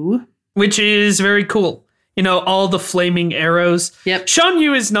Yu. Which is very cool. You know, all the flaming arrows. Yep. Shan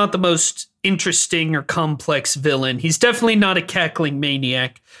Yu is not the most interesting or complex villain. He's definitely not a cackling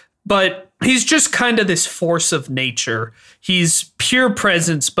maniac, but he's just kind of this force of nature. He's pure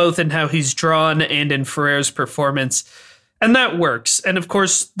presence, both in how he's drawn and in Ferrer's performance. And that works. And of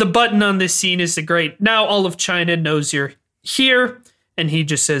course, the button on this scene is the great, now all of China knows you're here. And he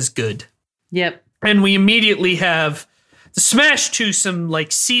just says, good. Yep. And we immediately have the smash to some like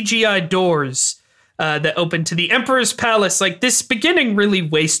CGI doors that open to the Emperor's palace. Like, this beginning really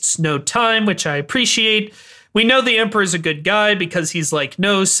wastes no time, which I appreciate. We know the Emperor's a good guy because he's like,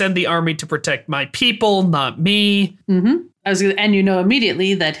 no, send the army to protect my people, not me. Mm-hmm. And you know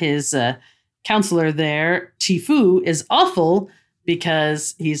immediately that his counselor there, Chifu, is awful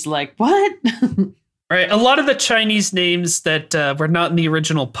because he's like, what? Right. A lot of the Chinese names that were not in the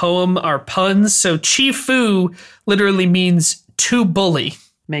original poem are puns. So Chifu literally means to bully.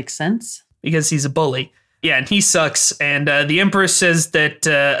 Makes sense. Because he's a bully. Yeah, and he sucks. And the Emperor says that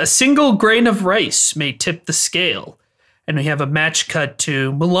a single grain of rice may tip the scale. And we have a match cut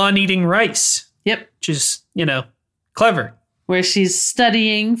to Mulan eating rice. Yep. Which is, you know, clever. Where she's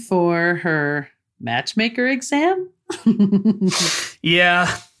studying for her matchmaker exam.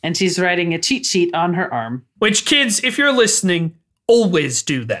 Yeah. And she's writing a cheat sheet on her arm. Which, kids, if you're listening, always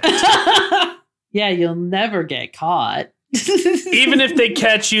do that. Yeah, you'll never get caught. Even if they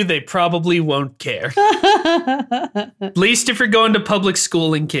catch you, they probably won't care. At least if you're going to public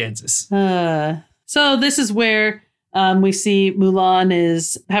school in Kansas. So this is where we see Mulan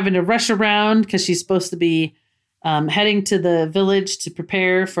is having to rush around because she's supposed to be heading to the village to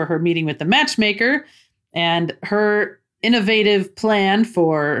prepare for her meeting with the matchmaker. And her innovative plan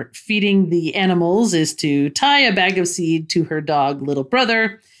for feeding the animals is to tie a bag of seed to her dog, little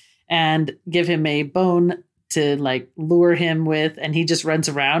brother, and give him a bone to like lure him with, and he just runs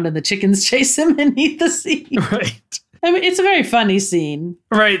around and the chickens chase him and eat the seed. Right. I mean, it's a very funny scene.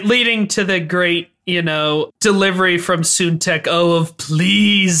 Right, leading to the great, you know, delivery from Soontek of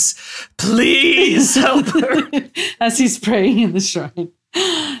please help her. As he's praying in the shrine.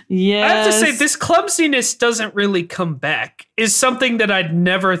 Yes. I have to say, this clumsiness doesn't really come back. Is something that I'd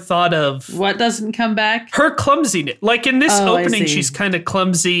never thought of. What doesn't come back? Her clumsiness. Like in this opening, she's kind of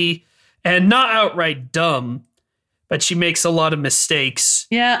clumsy and not outright dumb, but she makes a lot of mistakes.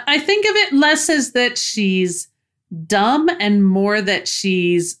 Yeah, I think of it less as that she's dumb and more that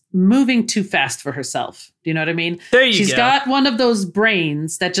she's moving too fast for herself. Do you know what I mean? There you go. She's got one of those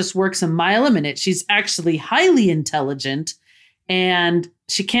brains that just works a mile a minute. She's actually highly intelligent, and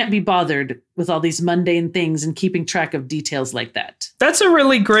she can't be bothered with all these mundane things and keeping track of details like that. That's a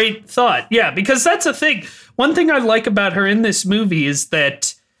really great thought. Yeah, because that's a thing. One thing I like about her in this movie is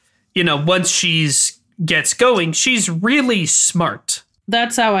that, you know, once she's gets going, she's really smart.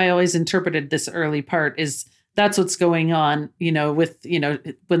 That's how I always interpreted this early part, is that's what's going on, you know, with, you know,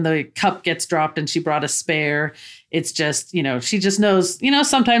 when the cup gets dropped and she brought a spare, it's just, you know, she just knows, you know,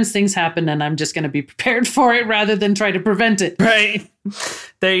 sometimes things happen and I'm just going to be prepared for it rather than try to prevent it. Right.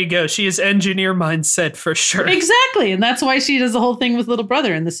 There you go. She is engineer mindset for sure. Exactly. And that's why she does the whole thing with little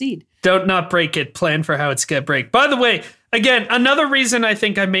brother and the seed. Don't not break it. Plan for how it's going to break. By the way, again, another reason I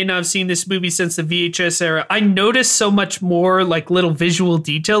think I may not have seen this movie since the VHS era, I noticed so much more like little visual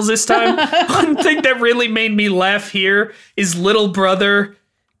details this time. One thing that really made me laugh here is little brother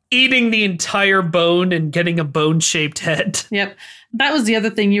eating the entire bone and getting a bone-shaped head. Yep. That was the other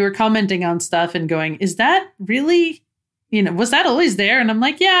thing. You were commenting on stuff and going, is that really, you know, was that always there? And I'm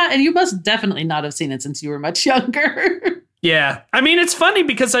like, yeah, and you must definitely not have seen it since you were much younger. Yeah. I mean, it's funny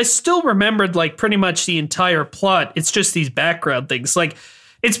because I still remembered like pretty much the entire plot. It's just these background things. Like,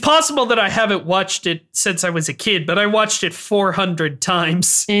 it's possible that I haven't watched it since I was a kid, but I watched it 400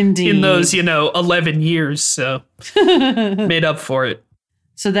 times. Indeed. In those, 11 years. So made up for it.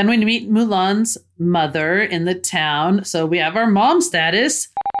 So then we meet Mulan's mother in the town. So we have our mom status.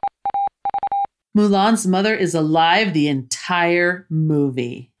 Mulan's mother is alive the entire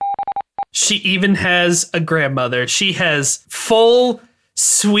movie. She even has a grandmother. She has full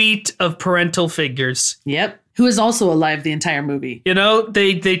suite of parental figures. Yep. Who is also alive the entire movie. You know,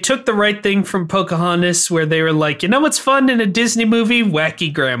 they took the right thing from Pocahontas where they were like, you know what's fun in a Disney movie?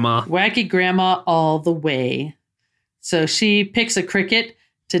 Wacky grandma. Wacky grandma all the way. So she picks a cricket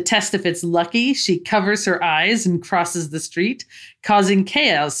to test if it's lucky. She covers her eyes and crosses the street, causing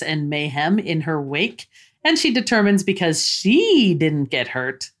chaos and mayhem in her wake. And she determines because she didn't get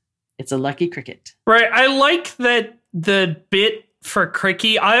hurt, it's a lucky cricket. Right. I like that the bit for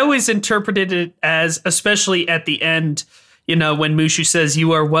Cricky, I always interpreted it as, especially at the end, you know, when Mushu says,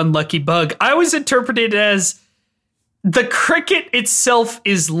 you are one lucky bug, I always interpreted it as the cricket itself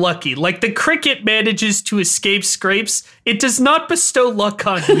is lucky. Like the cricket manages to escape scrapes. It does not bestow luck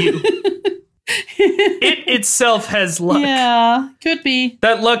on you. It itself has luck. Yeah, could be.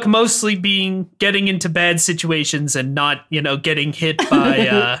 That luck mostly being getting into bad situations and not, you know, getting hit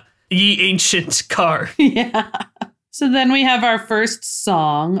by ye ancient car. Yeah. So then we have our first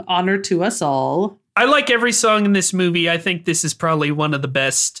song, Honor to Us All. I like every song in this movie. I think this is probably one of the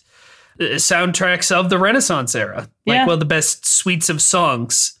best soundtracks of the Renaissance era. Like one of the best suites of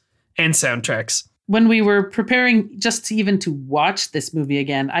songs and soundtracks. When we were preparing just even to watch this movie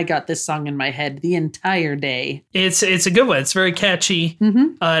again, I got this song in my head the entire day. It's a good one. It's very catchy.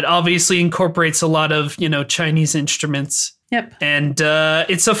 Mm-hmm. It obviously incorporates a lot of, you know, Chinese instruments. Yep. And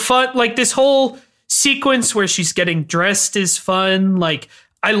it's a fun, like this whole sequence where she's getting dressed is fun. Like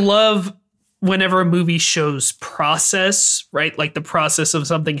I love whenever a movie shows process, right? Like the process of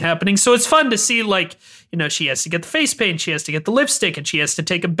something happening. So it's fun to see, like, you know, she has to get the face paint, she has to get the lipstick, and she has to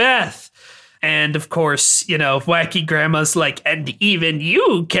take a bath. And of course, you know, wacky grandma's like, and even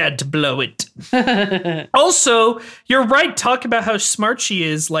you can't blow it. Also, you're right. Talk about how smart she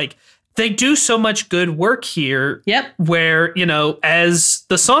is. Like, they do so much good work here. Yep. Where, you know, as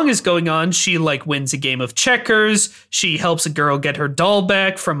the song is going on, she like wins a game of checkers. She helps a girl get her doll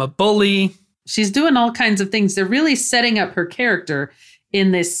back from a bully. She's doing all kinds of things. They're really setting up her character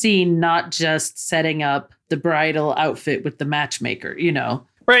in this scene, not just setting up the bridal outfit with the matchmaker, you know.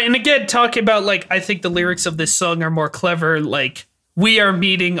 Right. And again, talking about, like, I think the lyrics of this song are more clever. Like, we are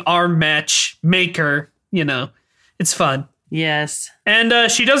meeting our matchmaker, you know, it's fun. Yes.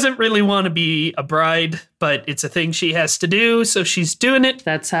 And she doesn't really want to be a bride, but it's a thing she has to do. So she's doing it.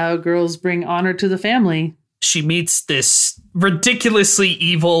 That's how girls bring honor to the family. She meets this ridiculously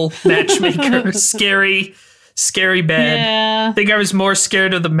evil matchmaker. Scary bad. Yeah. I think I was more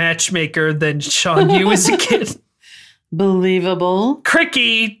scared of the matchmaker than Sean Yu as a kid. Believable.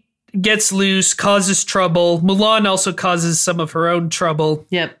 Cricky gets loose, causes trouble. Mulan also causes some of her own trouble.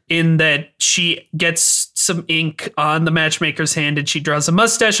 Yep. In that she gets some ink on the matchmaker's hand and she draws a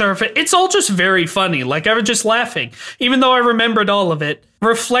mustache on her face. It's all just very funny. Like, I was just laughing, even though I remembered all of it.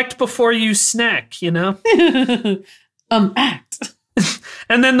 Reflect before you snack, you know? Act.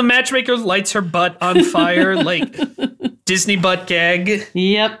 And then the matchmaker lights her butt on fire, like Disney butt gag.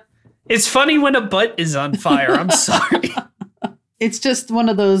 Yep. It's funny when a butt is on fire. I'm sorry. It's just one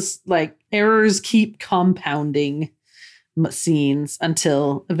of those, like, errors keep compounding scenes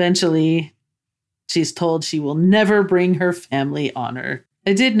until eventually she's told she will never bring her family honor.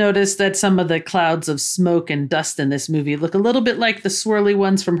 I did notice that some of the clouds of smoke and dust in this movie look a little bit like the swirly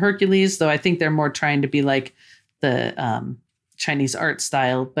ones from Hercules, though I think they're more trying to be like the Chinese art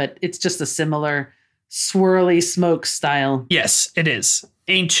style, but it's just a similar swirly smoke style. Yes, it is.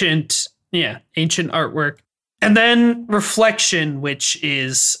 Ancient artwork. And then Reflection, which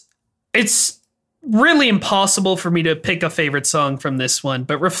is, it's really impossible for me to pick a favorite song from this one,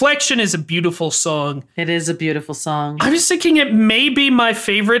 but Reflection is a beautiful song. It is a beautiful song. I was thinking it may be my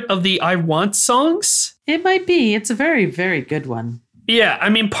favorite of the I Want songs. It might be. It's a very, very good one. Yeah, I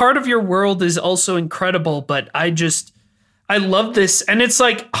mean, Part of Your World is also incredible, but I love this. And it's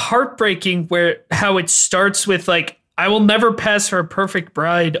like heartbreaking where how it starts with like, I will never pass for a perfect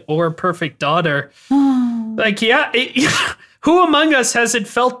bride or a perfect daughter. Like, yeah, who among us hasn't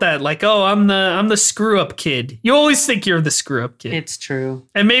felt that? Like, oh, I'm the screw up kid. You always think you're the screw up kid. It's true.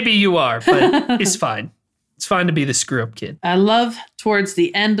 And maybe you are, but it's fine. It's fine to be the screw up kid. I love towards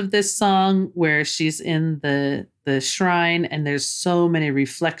the end of this song where she's in the shrine and there's so many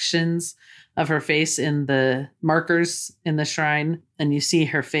reflections of her face in the markers in the shrine. And you see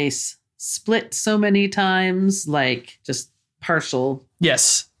her face split so many times, like just partial.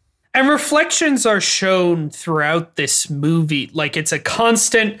 Yes. And reflections are shown throughout this movie. Like, it's a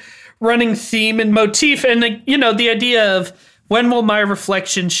constant running theme and motif. And, you know, the idea of when will my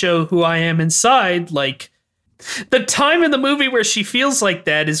reflection show who I am inside? Like, the time in the movie where she feels like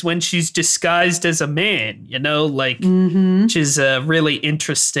that is when she's disguised as a man, you know, like, which is really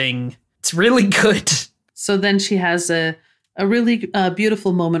interesting. It's really good. So then she has a a really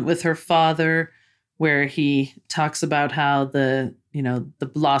beautiful moment with her father where he talks about how the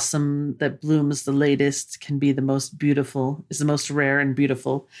blossom that blooms the latest can be the most beautiful, is the most rare and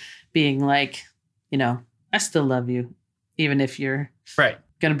beautiful, being like, I still love you, even if you're right.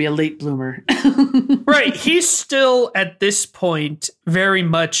 going to be a late bloomer. Right. He's still at this point very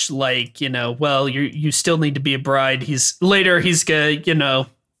much like, well, you still need to be a bride. He's going to,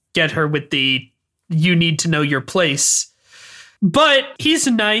 get her with the, you need to know your place. But he's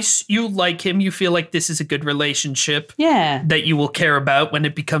nice. You like him. You feel like this is a good relationship. Yeah. That you will care about when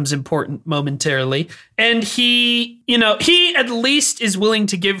it becomes important momentarily. And he at least is willing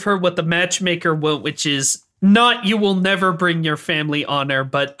to give her what the matchmaker won't, which is not you will never bring your family honor,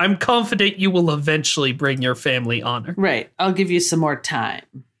 but I'm confident you will eventually bring your family honor. Right. I'll give you some more time.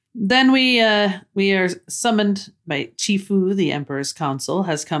 Then we are summoned by Chifu, the Emperor's council,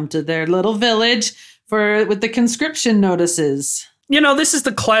 has come to their little village with the conscription notices. This is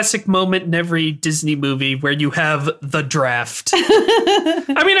the classic moment in every Disney movie where you have the draft.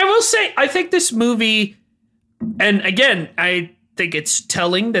 I mean, I will say, I think this movie, and again, I think it's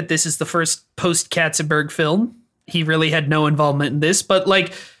telling that this is the first post-Katzenberg film. He really had no involvement in this, but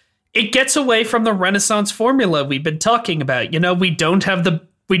it gets away from the Renaissance formula we've been talking about. We don't have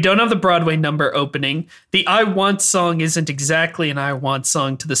the Broadway number opening. The I Want song isn't exactly an I Want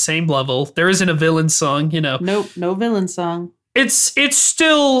song to the same level. There isn't a villain song, Nope, no villain song. It's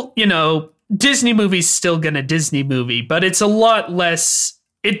still, Disney movie's still gonna Disney movie, but it's a lot less.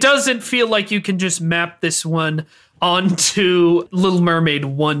 It doesn't feel like you can just map this one onto Little Mermaid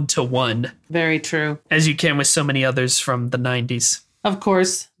 1-to-1. Very true. As you can with so many others from the 90s. Of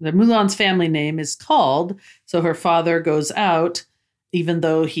course, the Mulan's family name is called, so her father goes out, even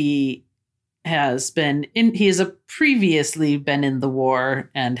though he has previously been in the war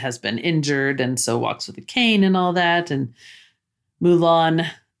and has been injured, and so walks with a cane and all that. And Mulan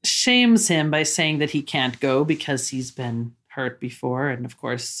shames him by saying that he can't go because he's been hurt before. And of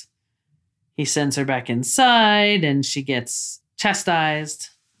course, he sends her back inside and she gets chastised.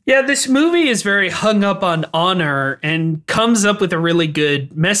 Yeah, this movie is very hung up on honor and comes up with a really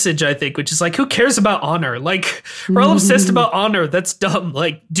good message, I think, which is who cares about honor? We're all obsessed about honor. That's dumb.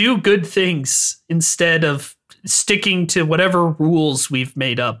 Do good things instead of sticking to whatever rules we've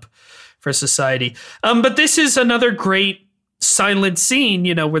made up for society. But this is another great silent scene,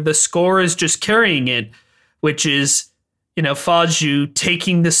 where the score is just carrying it, which is, Fa Zhu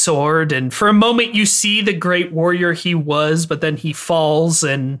taking the sword, and for a moment you see the great warrior he was, but then he falls,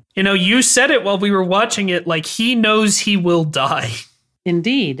 and, you said it while we were watching it, he knows he will die.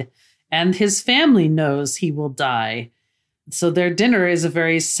 Indeed. And his family knows he will die. So their dinner is a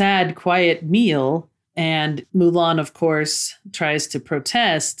very sad, quiet meal, and Mulan, of course, tries to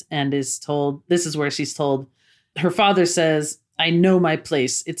protest and is told, this is where she's told, her father says, I know my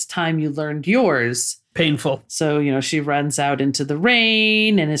place. It's time you learned yours. Painful. So, she runs out into the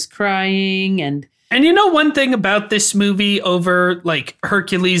rain and is crying. And one thing about this movie over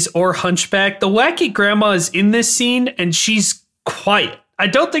Hercules or Hunchback, the wacky grandma is in this scene and she's quiet. I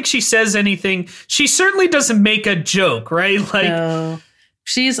don't think she says anything. She certainly doesn't make a joke, right? No.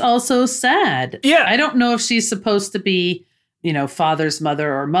 She's also sad. Yeah. I don't know if she's supposed to be, father's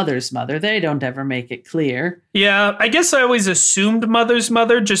mother or mother's mother. They don't ever make it clear. Yeah, I guess I always assumed mother's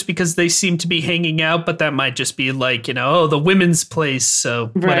mother just because they seem to be hanging out, but that might just be the women's place,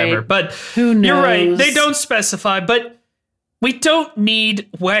 so whatever. Right. But who knows? You're right, they don't specify, but we don't need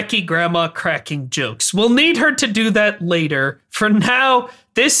wacky grandma cracking jokes. We'll need her to do that later. For now,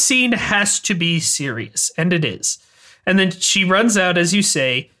 this scene has to be serious, and it is. And then she runs out, as you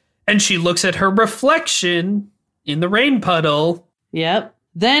say, and she looks at her reflection in the rain puddle. Yep.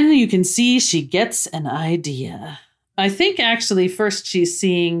 Then you can see she gets an idea. I think actually first she's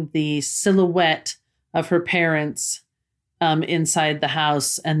seeing the silhouette of her parents inside the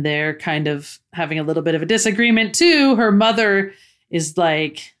house, and they're kind of having a little bit of a disagreement too. Her mother is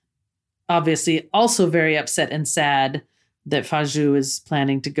obviously also very upset and sad that Fa Zhu is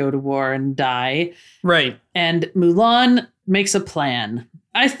planning to go to war and die. Right. And Mulan makes a plan.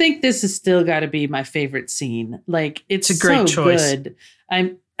 I think this has still got to be my favorite scene. It's a great so choice. Good.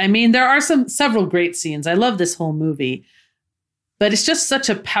 I mean, there are several great scenes. I love this whole movie, but it's just such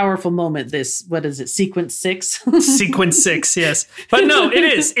a powerful moment. What is it? Sequence 6? Sequence 6, yes. But no, it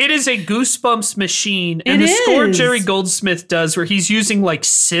is a Goosebumps machine. And the score Jerry Goldsmith does, where he's using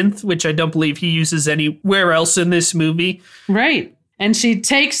synth, which I don't believe he uses anywhere else in this movie. Right. And she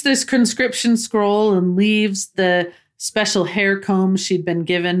takes this conscription scroll and leaves the special hair comb she'd been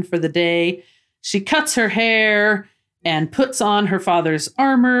given for the day. She cuts her hair and puts on her father's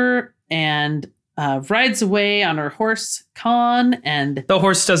armor and rides away on her horse, Khan, and the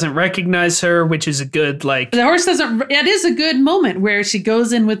horse doesn't recognize her, which is a good, like... The horse doesn't... It is a good moment where she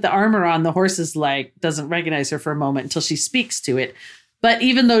goes in with the armor on. The horse is like, doesn't recognize her for a moment until she speaks to it. But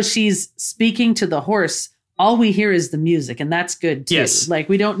even though she's speaking to the horse, all we hear is the music, and that's good too. Yes. Like,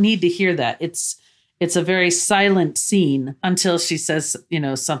 we don't need to hear that. It's a very silent scene until she says,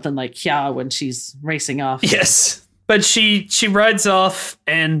 something like "Hya" when she's racing off. Yes. But she rides off,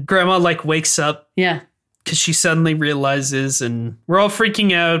 and Grandma, like, wakes up. Yeah. Because she suddenly realizes, and we're all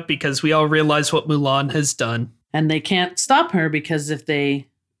freaking out because we all realize what Mulan has done. And they can't stop her because if they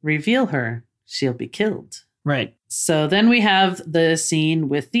reveal her, she'll be killed. Right. So then we have the scene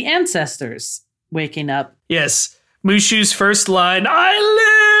with the ancestors waking up. Yes. Mushu's first line,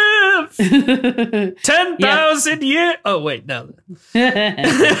 "I live 10,000 years." Oh, wait, no.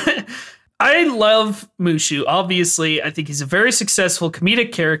 I love Mushu. Obviously, I think he's a very successful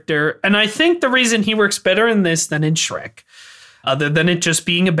comedic character. And I think the reason he works better in this than in Shrek, other than it just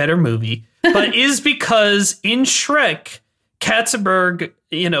being a better movie, but is because in Shrek, Katzenberg,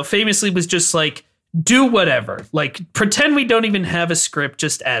 famously was just like, do whatever. Like, pretend we don't even have a script,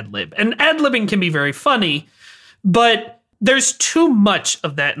 just ad-lib. And ad-libbing can be very funny, but there's too much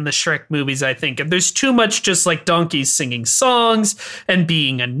of that in the Shrek movies, I think. And there's too much just like donkeys singing songs and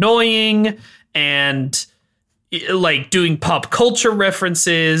being annoying and like doing pop culture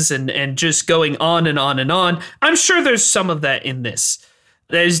references and just going on and on and on. I'm sure there's some of that in this.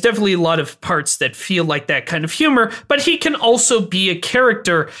 There's definitely a lot of parts that feel like that kind of humor, but he can also be a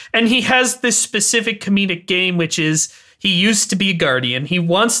character, and he has this specific comedic game, which is he used to be a guardian. He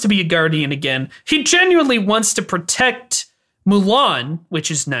wants to be a guardian again. He genuinely wants to protect Mulan,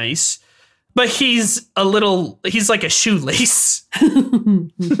 which is nice, but he's like a shoelace.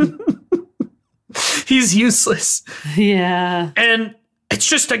 He's useless. Yeah. And it's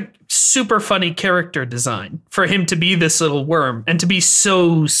just a super funny character design for him to be this little worm and to be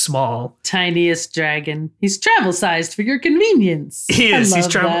so small. Tiniest dragon. He's travel sized for your convenience. He is. He's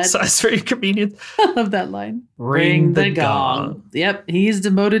travel sized for your convenience. I love that line. Ring the gong. Yep. He's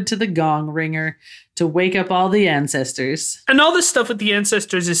demoted to the gong ringer to wake up all the ancestors. And all this stuff with the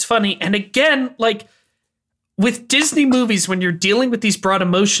ancestors is funny. And again, like, with Disney movies, when you're dealing with these broad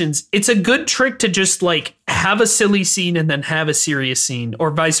emotions, it's a good trick to just like have a silly scene and then have a serious scene, or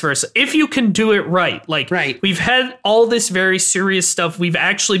vice versa. If you can do it right. Like, right. We've had all this very serious stuff. We've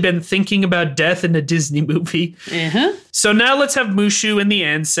actually been thinking about death in a Disney movie. Uh-huh. So now let's have Mushu and the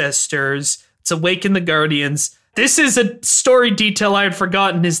ancestors. Let's awaken the Guardians. This is a story detail I had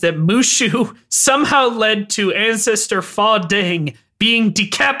forgotten, is that Mushu somehow led to ancestor Fa Deng being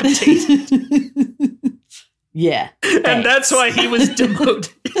decapitated. Yeah. And that's why he was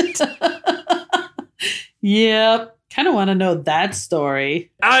demoted. Yep. Kind of want to know that story.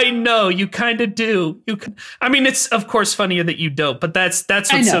 I know, you kind of do. I mean, it's of course funnier that you don't, but that's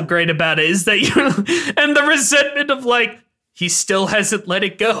what's so great about it, is that and the resentment of like, he still hasn't let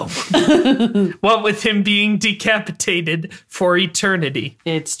it go. What with him being decapitated for eternity.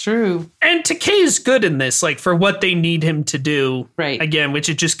 It's true. And Takei is good in this, like for what they need him to do. Right. Again, which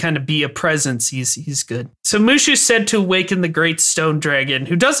is just kind of be a presence. He's good. So Mushu's said to awaken the great stone dragon,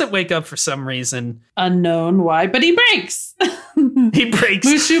 who doesn't wake up for some reason. Unknown why, but he breaks. He breaks.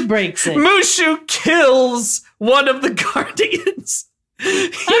 Mushu breaks it. Mushu kills one of the guardians.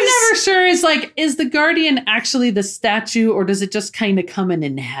 I'm never sure. Is the guardian actually the statue, or does it just kind of come and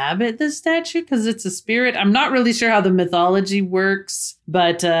inhabit the statue because it's a spirit? I'm not really sure how the mythology works,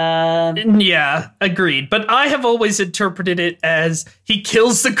 but yeah, agreed. But I have always interpreted it as he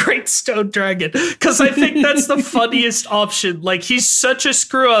kills the great stone dragon, because I think that's the funniest option. Like, he's such a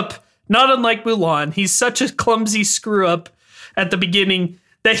screw up, not unlike Mulan. He's such a clumsy screw up at the beginning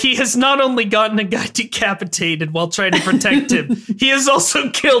that he has not only gotten a guy decapitated while trying to protect him, he has also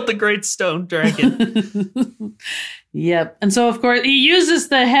killed the great stone dragon. Yep. And so, of course, he uses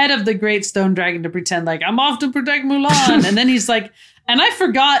the head of the great stone dragon to pretend like, I'm off to protect Mulan. And then he's like, and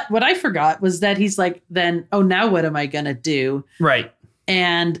what I forgot was that he's like, then, oh, now what am I going to do? Right.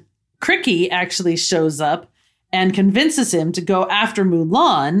 And Cricky actually shows up and convinces him to go after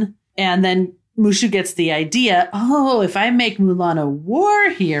Mulan. And then Mushu gets the idea, oh, if I make Mulan a war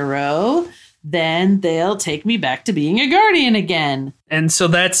hero, then they'll take me back to being a guardian again. And so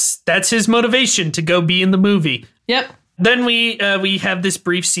that's his motivation to go be in the movie. Yep. Then we have this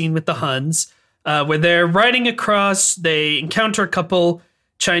brief scene with the Huns where they're riding across. They encounter a couple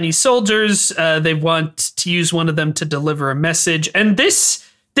Chinese soldiers. They want to use one of them to deliver a message. And this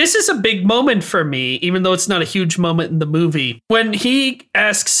is a big moment for me, even though it's not a huge moment in the movie. When he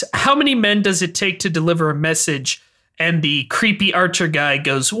asks, how many men does it take to deliver a message? And the creepy archer guy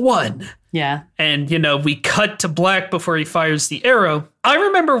goes, 1. Yeah. And, we cut to black before he fires the arrow. I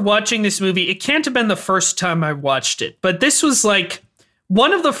remember watching this movie. It can't have been the first time I watched it, but this was like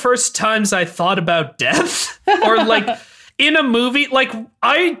one of the first times I thought about death or like in a movie. Like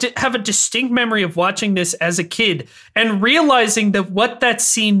I have a distinct memory of watching this as a kid and realizing that what that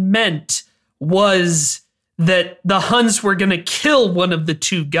scene meant was that the Huns were going to kill one of the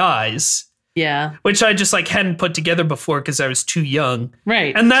two guys. Yeah. Which I just like hadn't put together before because I was too young.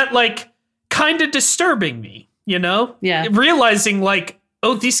 Right. And that like kind of disturbing me, Yeah. Realizing like,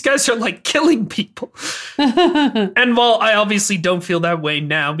 oh, these guys are like killing people. And while I obviously don't feel that way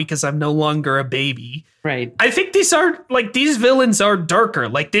now because I'm no longer a baby. Right. I think these villains are darker.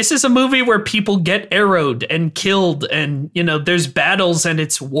 Like this is a movie where people get arrowed and killed and, there's battles and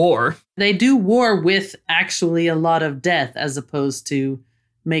it's war. They do war with actually a lot of death as opposed to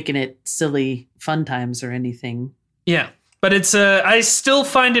making it silly fun times or anything. Yeah. But it's I still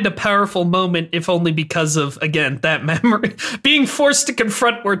find it a powerful moment, if only because of, again, that memory, being forced to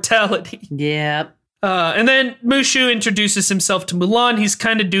confront mortality. Yeah. And then Mushu introduces himself to Mulan. He's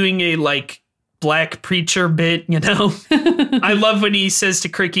kind of doing a like black preacher bit, I love when he says to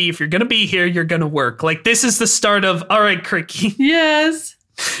Cricky, if you're going to be here, you're going to work. Like this is the start of, all right, Cricky. Yes.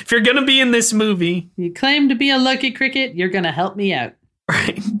 If you're going to be in this movie. You claim to be a lucky cricket, you're going to help me out.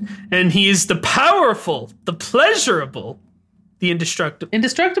 Right. And he is the powerful, the pleasurable, the indestructible.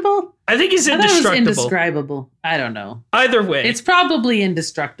 Indestructible? I think he's indestructible. I thought it was indescribable. I don't know. Either way. It's probably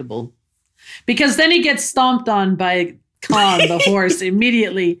indestructible. Because then he gets stomped on by Khan, the horse,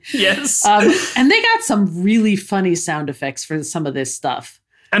 immediately. Yes. And they got some really funny sound effects for some of this stuff.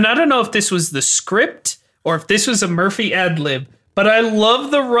 And I don't know if this was the script or if this was a Murphy ad-lib, but I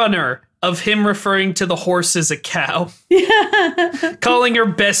love the runner of him referring to the horse as a cow. Yeah. Calling her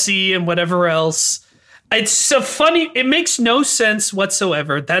Bessie and whatever else. It's so funny. It makes no sense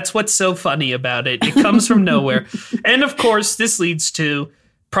whatsoever. That's what's so funny about it. It comes from nowhere. And of course, this leads to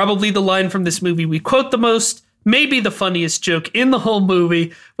probably the line from this movie we quote the most, maybe the funniest joke in the whole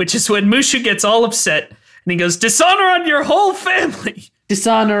movie, which is when Mushu gets all upset and he goes, dishonor on your whole family.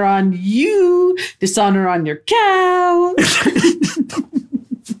 Dishonor on you. Dishonor on your cow.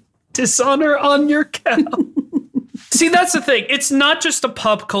 Dishonor on your cow. See, that's the thing. It's not just a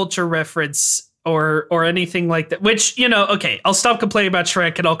pop culture reference or anything like that, which, okay, I'll stop complaining about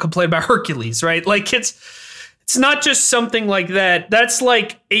Shrek and I'll complain about Hercules, right? Like it's not just something like that. That's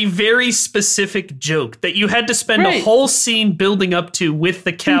like a very specific joke that you had to spend a whole scene building up to with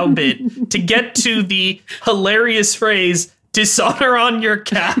the cow bit to get to the hilarious phrase, dishonor on your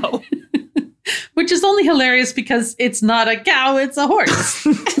cow. Which is only hilarious because it's not a cow, it's a horse.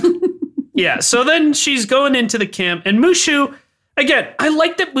 Yeah, so then she's going into the camp and Mushu, again, I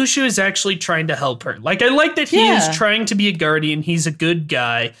like that Mushu is actually trying to help her. Like, I like that he is trying to be a guardian. He's a good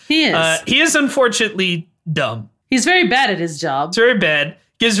guy. He is. He is unfortunately dumb. He's very bad at his job. It's very bad.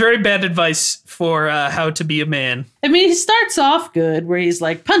 Gives very bad advice for how to be a man. I mean, he starts off good where he's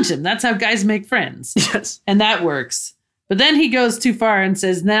like, punch him. That's how guys make friends. Yes. And that works. But then he goes too far and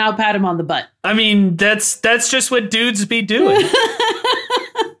says, now I'll pat him on the butt. I mean, that's just what dudes be doing.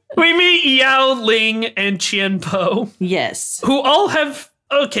 We meet Yao, Ling, and Qianpo. Yes. Who all have...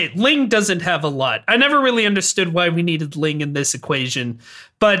 Okay, Ling doesn't have a lot. I never really understood why we needed Ling in this equation.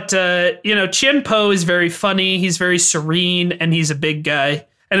 But, Qianpo is very funny. He's very serene, and he's a big guy.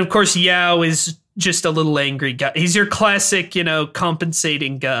 And, of course, Yao is just a little angry guy. He's your classic,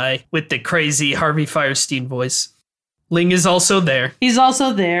 compensating guy with the crazy Harvey Fierstein voice. Ling is also there. He's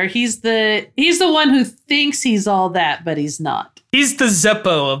also there. He's the one who thinks he's all that, but he's not. He's the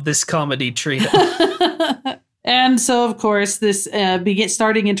Zeppo of this comedy trio. And so, of course, this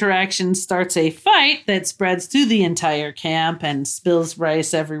starting interaction starts a fight that spreads through the entire camp and spills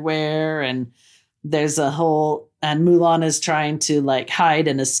rice everywhere. And there's and Mulan is trying to like hide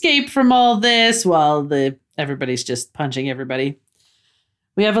and escape from all this while everybody's just punching everybody.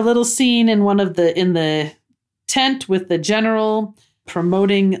 We have a little scene in in the tent with the general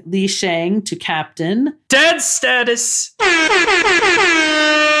promoting Li Shang to captain. Dad status.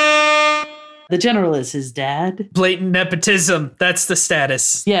 The general is his dad. Blatant nepotism. That's the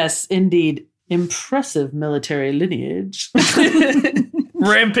status. Yes, indeed. Impressive military lineage.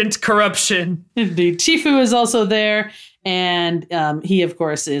 Rampant corruption. Indeed. Chifu is also there. And he, of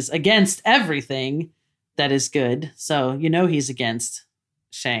course, is against everything that is good. So, he's against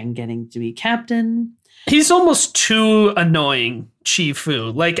Shang getting to be captain. He's almost too annoying,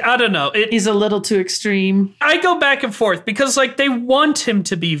 Chifu. Like, I don't know. He's a little too extreme. I go back and forth because, like, they want him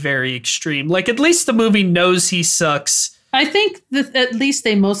to be very extreme. Like, at least the movie knows he sucks. I think that at least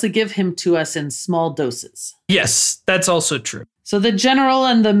they mostly give him to us in small doses. Yes, that's also true. So the general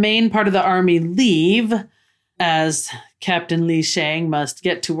and the main part of the army leave as Captain Li Shang must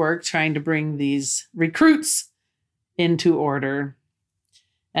get to work trying to bring these recruits into order.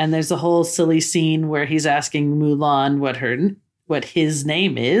 And there's a whole silly scene where he's asking Mulan what his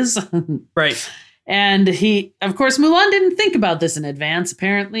name is. Right. And of course, Mulan didn't think about this in advance,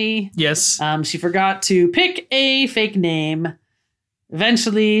 apparently. Yes. She forgot to pick a fake name.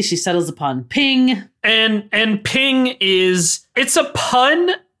 Eventually, she settles upon Ping. And Ping it's a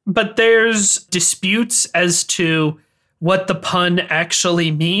pun, but there's disputes as to what the pun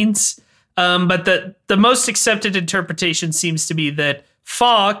actually means. But the most accepted interpretation seems to be that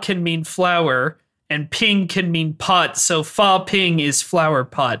fa can mean flower and ping can mean pot. So fa ping is flower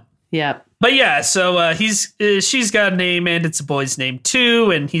pot. Yep. But yeah, so she's got a name and it's a boy's name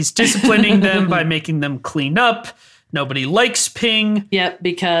too. And he's disciplining them by making them clean up. Nobody likes Ping. Yep,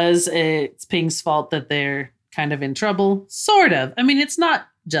 because it's Ping's fault that they're kind of in trouble. Sort of. I mean, it's not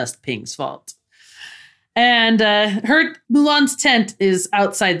just Ping's fault. And Mulan's tent is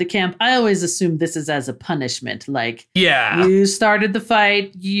outside the camp. I always assume this is as a punishment. Like, yeah, you started the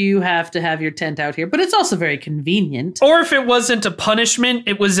fight, you have to have your tent out here. But it's also very convenient. Or if it wasn't a punishment,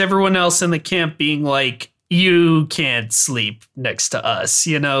 it was everyone else in the camp being like, you can't sleep next to us,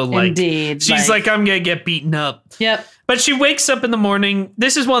 like Indeed, she's like, I'm gonna get beaten up. Yep. But she wakes up in the morning.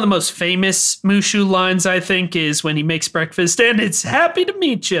 This is one of the most famous Mushu lines, I think, is when he makes breakfast and it's happy to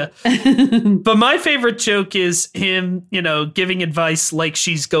meet you. But my favorite joke is him, giving advice like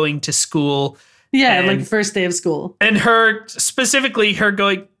she's going to school. Yeah, like first day of school. And her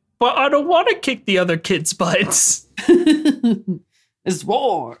going, well, I don't want to kick the other kids' butts. It's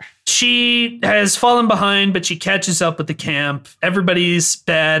war. She has fallen behind, but she catches up with the camp. Everybody's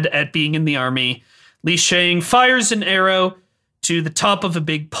bad at being in the army. Li Shang fires an arrow to the top of a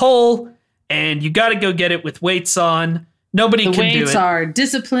big pole, and you got to go get it with weights on. Nobody can do it. The weights are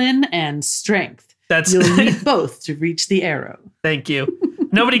discipline and strength. You'll need both to reach the arrow. Thank you.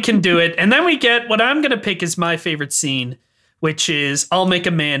 Nobody can do it. And then we get what I'm going to pick as my favorite scene, which is I'll Make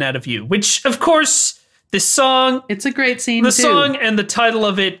a Man Out of You, which, of course, this song, it's a great scene, the song and the title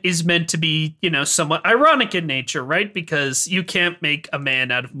of it is meant to be, somewhat ironic in nature, right? Because you can't make a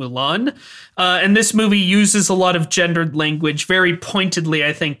man out of Mulan. And this movie uses a lot of gendered language very pointedly,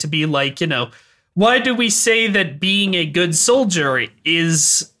 I think, to be like, why do we say that being a good soldier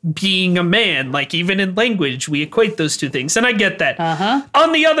is being a man? Like, even in language, we equate those two things. And I get that. Uh-huh.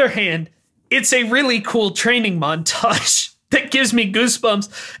 On the other hand, it's a really cool training montage that gives me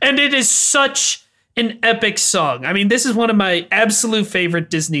goosebumps. And it is such an epic song. I mean, this is one of my absolute favorite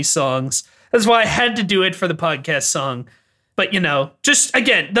Disney songs. That's why I had to do it for the podcast song. But, just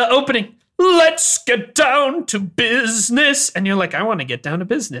again, the opening, let's get down to business. And you're like, I want to get down to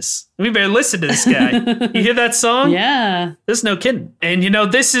business. We better listen to this guy. You hear that song? Yeah. There's no kidding. And,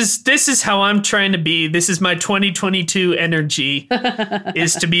 this is how I'm trying to be. This is my 2022 energy,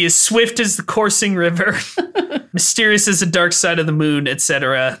 is to be as swift as the coursing river, mysterious as the dark side of the moon,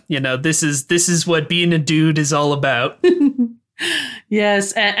 etc. This is what being a dude is all about.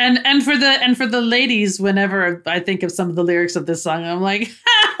 Yes, and for the ladies, whenever I think of some of the lyrics of this song, I'm like,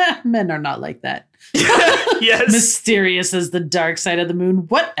 men are not like that. Yes, mysterious as the dark side of the moon.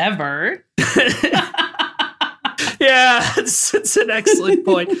 Whatever. Yeah, it's an excellent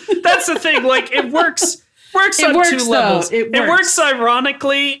point. That's the thing. Like, it works on two levels. It works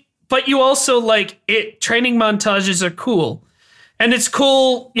ironically, but you also like it. Training montages are cool. And it's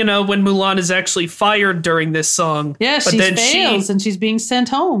cool, when Mulan is actually fired during this song. Yeah, but she fails and she's being sent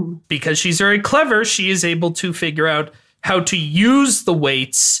home. Because she's very clever, she is able to figure out how to use the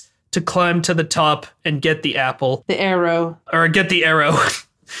weights to climb to the top and get the apple. The arrow. Or get the arrow.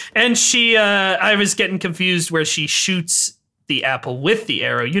 And I was getting confused where she shoots the apple with the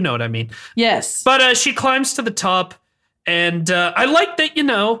arrow. You know what I mean? Yes. But she climbs to the top. And I like that,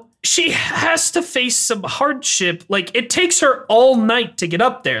 she has to face some hardship. Like, it takes her all night to get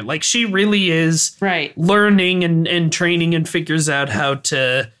up there. Like, she really is learning and training and figures out how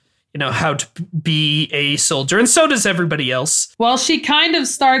to be a soldier. And so does everybody else. Well, she kind of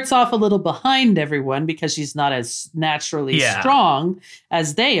starts off a little behind everyone because she's not as naturally strong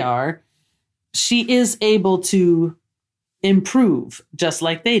as they are. She is able to improve just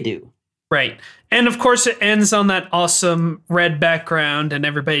like they do. Right. And of course, it ends on that awesome red background and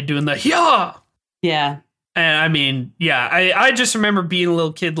everybody doing the yeah. Yeah. And I mean, yeah, I just remember being a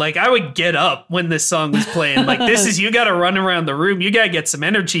little kid. Like, I would get up when this song was playing. Like, you got to run around the room. You got to get some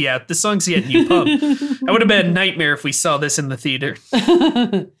energy out. This song's getting you pumped. That would have been a nightmare if we saw this in the theater.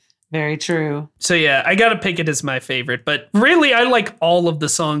 Very true. So, yeah, I got to pick it as my favorite. But really, I like all of the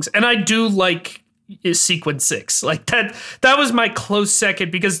songs. And I do like, is sequence 6. Like that was my close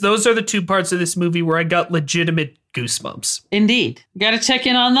second, because those are the two parts of this movie where I got legitimate goosebumps. Indeed. Got to check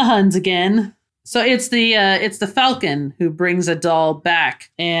in on the Huns again. So it's the Falcon who brings a doll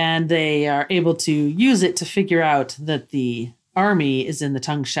back, and they are able to use it to figure out that the army is in the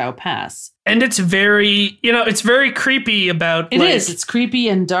Tungshao Pass. And it's very, it's very creepy about It is. It's creepy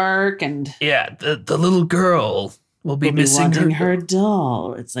and dark, and yeah, the little girl will be missing wanting her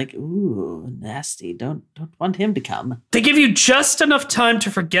doll. It's like, ooh, nasty. Don't want him to come. They give you just enough time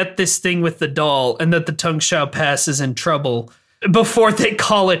to forget this thing with the doll and that the Tungshao Pass is in trouble before they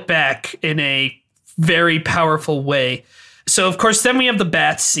call it back in a very powerful way. So, of course, then we have the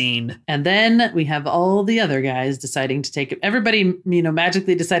bath scene. And then we have all the other guys deciding to take it. Everybody,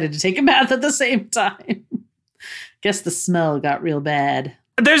 magically decided to take a bath at the same time. Guess the smell got real bad.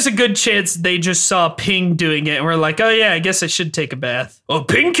 There's a good chance they just saw Ping doing it and were like, oh, yeah, I guess I should take a bath. Oh,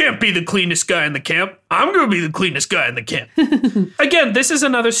 Ping can't be the cleanest guy in the camp. I'm going to be the cleanest guy in the camp. Again, this is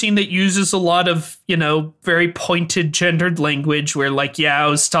another scene that uses a lot of, very pointed gendered language where, like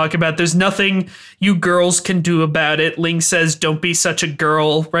Yao's talking about there's nothing you girls can do about it. Ling says, don't be such a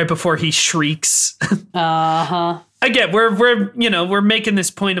girl right before he shrieks. Uh-huh. Again, we're making this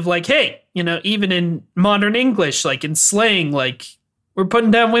point of like, hey, even in modern English, like in slang, like, we're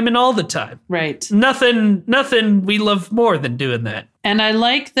putting down women all the time. Right. Nothing we love more than doing that. And I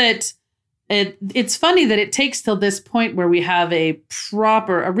like that it's funny that it takes till this point where we have a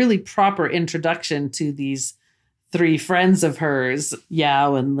really proper introduction to these three friends of hers,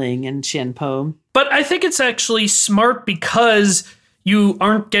 Yao and Ling and Qianpo. But I think it's actually smart because you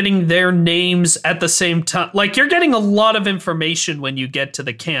aren't getting their names at the same time. Like, you're getting a lot of information when you get to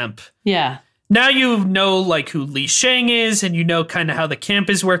the camp. Yeah. Now you know, like, who Li Shang is, and you know kind of how the camp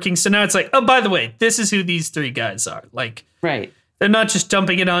is working. So now it's like, oh, by the way, this is who these three guys are. Like, right. They're not just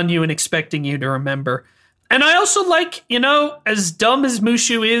dumping it on you and expecting you to remember. And I also like, as dumb as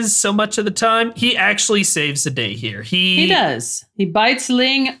Mushu is so much of the time, he actually saves the day here. He does. He bites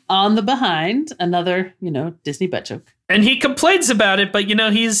Ling on the behind. Another, Disney butt joke. And he complains about it, but,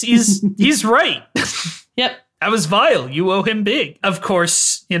 he's right. Yep. That was vile. You owe him big. Of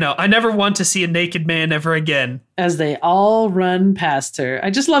course, I never want to see a naked man ever again. As they all run past her. I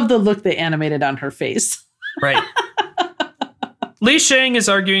just love the look they animated on her face. Right. Li Shang is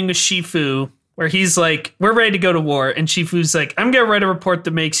arguing with Shifu, where he's like, we're ready to go to war. And Shifu's like, I'm going to write a report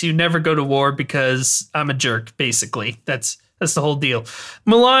that makes you never go to war because I'm a jerk, basically. That's the whole deal.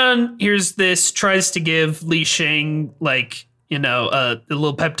 Mulan hears this, tries to give Li Shang, like, a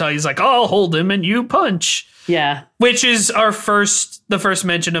little pep talk. He's like, I'll hold him and you punch. Yeah. Which is the first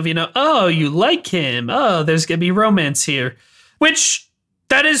mention of, oh, you like him. Oh, there's going to be romance here. Which,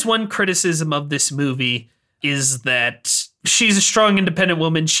 that is one criticism of this movie, is that she's a strong, independent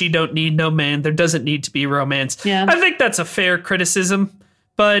woman. She don't need no man. There doesn't need to be romance. Yeah. I think that's a fair criticism,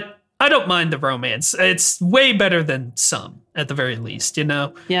 but I don't mind the romance. It's way better than some, at the very least,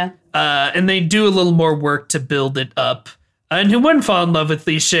 Yeah. And they do a little more work to build it up. And who wouldn't fall in love with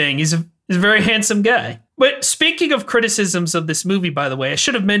Li Shang? He's a very handsome guy. But speaking of criticisms of this movie, by the way, I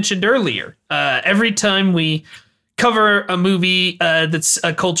should have mentioned earlier, every time we cover a movie that's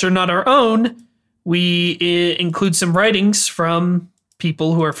a culture not our own, we include some writings from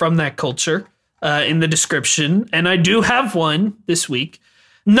people who are from that culture in the description. And I do have one this week.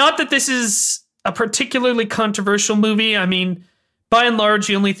 Not that this is a particularly controversial movie. I mean, by and large,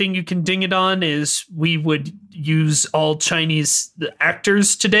 the only thing you can ding it on is we would use all Chinese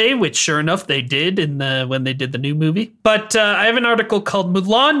actors today, which sure enough they did when they did the new movie. But I have an article called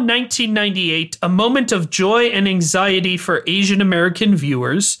Mulan 1998, A Moment of Joy and Anxiety for Asian American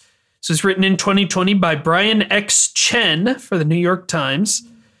Viewers. This was written in 2020 by Brian X. Chen for the New York Times.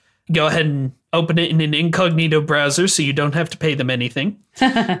 Go ahead and open it in an incognito browser so you don't have to pay them anything.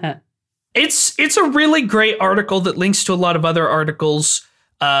 It's a really great article that links to a lot of other articles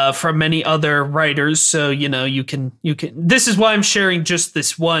from many other writers. So, you can this is why I'm sharing just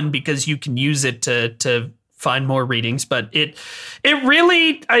this one, because you can use it to find more readings. But it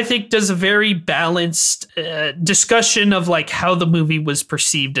really, I think, does a very balanced discussion of like how the movie was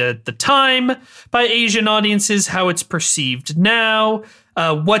perceived at the time by Asian audiences, how it's perceived now,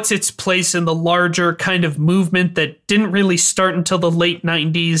 what's its place in the larger kind of movement that didn't really start until the late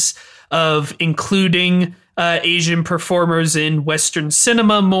 90s of including Asian performers in Western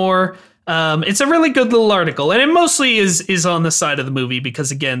cinema more. It's a really good little article, and it mostly is on the side of the movie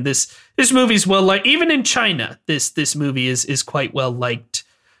because, again, this movie's well liked. Even in China, this movie is quite well liked,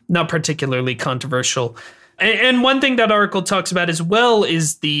 not particularly controversial. And one thing that article talks about as well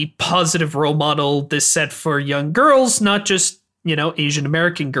is the positive role model this set for young girls, not just Asian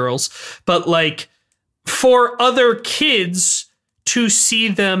American girls, but like for other kids to see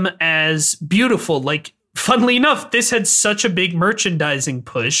them as beautiful. Like, funnily enough, this had such a big merchandising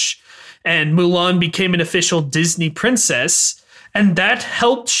push, and Mulan became an official Disney princess. And that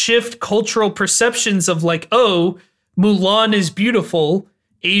helped shift cultural perceptions of like, oh, Mulan is beautiful.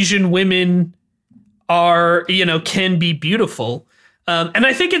 Asian women are, can be beautiful. And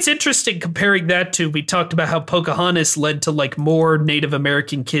I think it's interesting comparing that to, we talked about how Pocahontas led to like more Native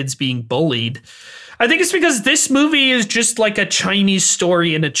American kids being bullied. I think it's because this movie is just like a Chinese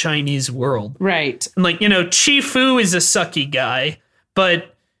story in a Chinese world. Right. And like, Chi Fu is a sucky guy,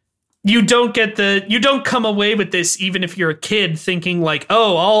 but you don't come away with this, even if you're a kid, thinking like,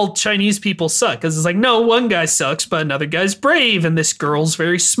 oh, all Chinese people suck. Because it's like, no, one guy sucks, but another guy's brave, and this girl's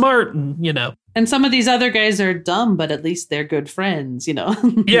very smart, and And some of these other guys are dumb, but at least they're good friends,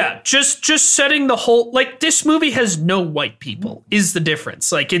 Yeah, just setting the whole, like, this movie has no white people is the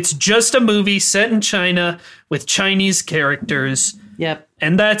difference. Like, it's just a movie set in China with Chinese characters. Yep.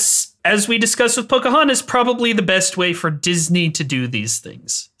 And that's, as we discussed with Pocahontas, probably the best way for Disney to do these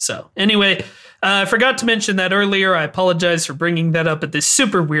things. So anyway, I forgot to mention that earlier. I apologize for bringing that up at this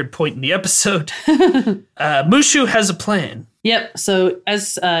super weird point in the episode. Mushu has a plan. Yep. So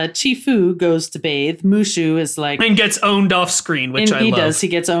as Chi Fu goes to bathe, Mushu is like... And gets owned off screen, which I love. He does. He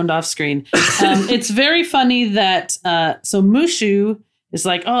gets owned off screen. It's very funny that... so Mushu is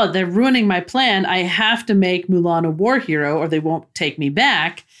like, oh, they're ruining my plan. I have to make Mulan a war hero or they won't take me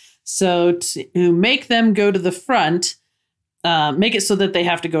back. So to make them go to the front, make it so that they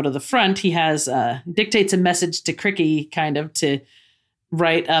have to go to the front, he has dictates a message to Cricky kind of to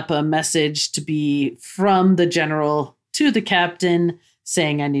write up a message to be from the general to the captain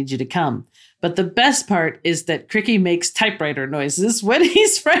saying, I need you to come. But the best part is that Cricky makes typewriter noises when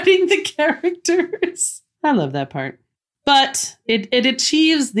he's writing the characters. I love that part. But it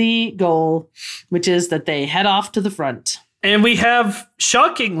achieves the goal, which is that they head off to the front. And we have,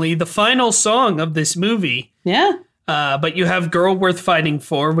 shockingly, the final song of this movie. Yeah. But you have Girl Worth Fighting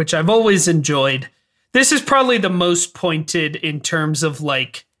For, which I've always enjoyed. This is probably the most pointed in terms of,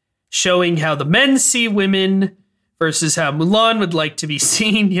 like, showing how the men see women versus how Mulan would like to be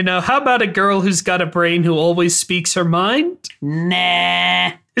seen. How about a girl who's got a brain who always speaks her mind?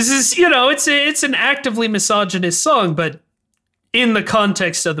 Nah. This is, it's an actively misogynist song, but in the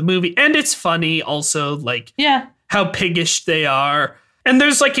context of the movie. And it's funny also, like, yeah, how piggish they are. And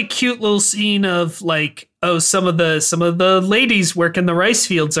there's like a cute little scene of like, oh, some of the ladies working the rice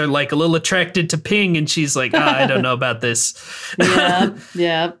fields are like a little attracted to Ping, and she's like, I don't know about this.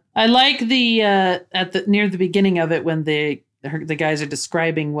 Yeah. I like the near the beginning of it when the guys are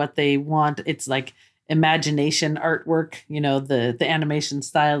describing what they want. It's like imagination artwork. The animation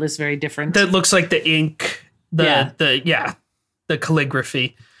style is very different. That looks like the ink, the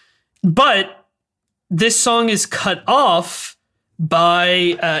calligraphy. But this song is cut off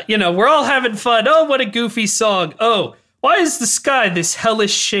by, we're all having fun. Oh, what a goofy song. Oh, why is the sky this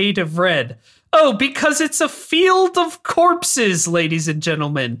hellish shade of red? Oh, because it's a field of corpses, ladies and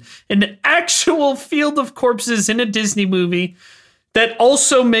gentlemen. An actual field of corpses in a Disney movie that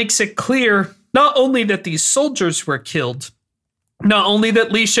also makes it clear not only that these soldiers were killed, not only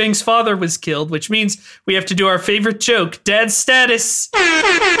that Li Shang's father was killed, which means we have to do our favorite joke, Dad's status.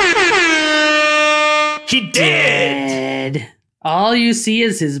 He did. All you see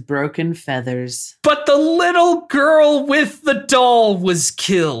is his broken feathers. But the little girl with the doll was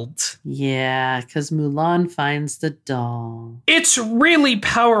killed. Yeah, because Mulan finds the doll. It's really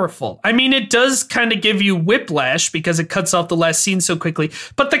powerful. I mean, it does kind of give you whiplash because it cuts off the last scene so quickly.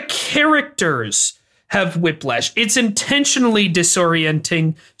 But the characters have whiplash. It's intentionally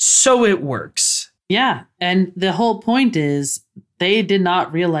disorienting, so it works. Yeah, and the whole point is they did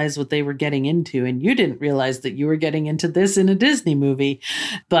not realize what they were getting into, and you didn't realize that you were getting into this in a Disney movie.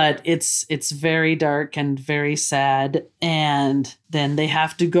 But it's very dark and very sad, and then they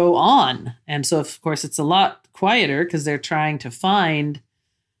have to go on. And so, of course, it's a lot quieter because they're trying to find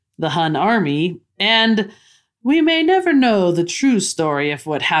the Han army, and we may never know the true story of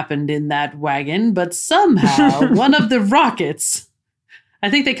what happened in that wagon, but somehow one of the rockets, I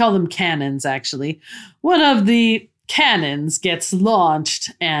think they call them cannons, actually, one of the cannons gets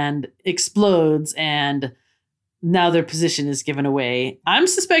launched and explodes, and now their position is given away. I'm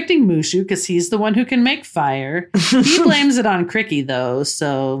suspecting Mushu because he's the one who can make fire. He blames it on Cricky, though,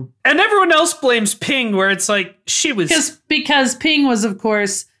 so... And everyone else blames Ping, where it's like, she was... Because Ping was, of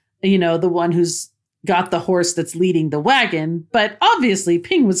course, the one who's got the horse that's leading the wagon, but obviously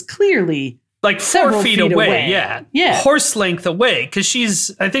Ping was clearly... Like 4 feet away. Yeah. Horse length away.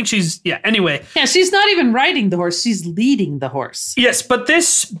 Because anyway. Yeah, she's not even riding the horse. She's leading the horse. Yes, but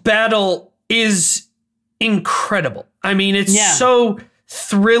this battle is incredible. I mean, it's so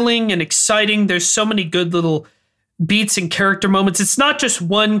thrilling and exciting. There's so many good little beats and character moments. It's not just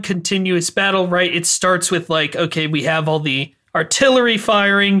one continuous battle, right? It starts with like, okay, we have all the artillery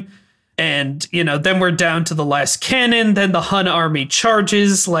firing and, you know, then we're down to the last cannon. Then the Hun army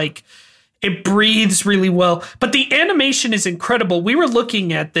charges. Like, it breathes really well. But the animation is incredible. We were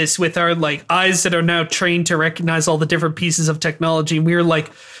looking at this with our like eyes that are now trained to recognize all the different pieces of technology. And we were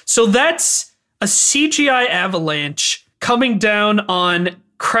like, so that's a CGI avalanche coming down on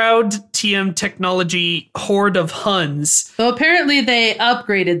Crowd TM technology horde of Huns. So apparently they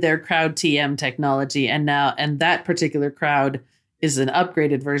upgraded their Crowd TM technology, and that particular crowd is an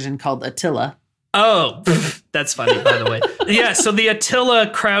upgraded version called Attila. Oh, that's funny, by the way. Yeah, so the Attila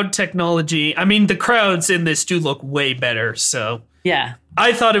crowd technology, I mean, the crowds in this do look way better, so. Yeah.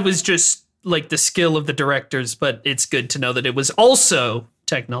 I thought it was just like the skill of the directors, but it's good to know that it was also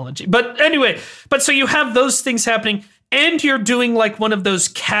technology. But anyway, so you have those things happening, and you're doing like one of those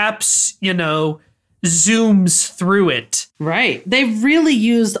caps, you know, zooms through it. Right. They've really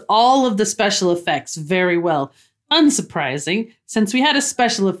used all of the special effects very well. Unsurprising, since we had a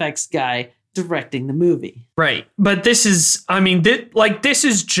special effects guy directing the movie. Right. But this is, I mean, this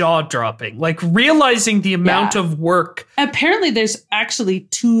is jaw-dropping. Like, realizing the amount of work. Apparently, there's actually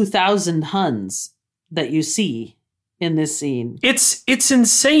 2,000 Huns that you see in this scene. It's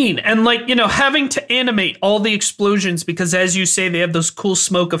insane. And, like, you know, having to animate all the explosions because, as you say, they have those cool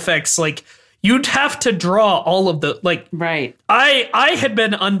smoke effects. Like, you'd have to draw all of the, like... Right. I had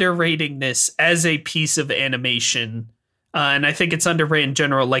been underrating this as a piece of animation. And I think it's underrated in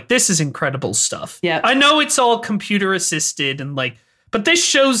general. Like, this is incredible stuff. Yeah. I know it's all computer assisted and like, but this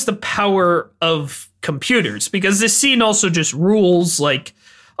shows the power of computers because this scene also just rules like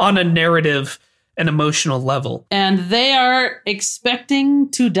on a narrative and emotional level. And they are expecting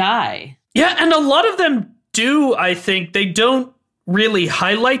to die. Yeah. And a lot of them do, I think. They don't really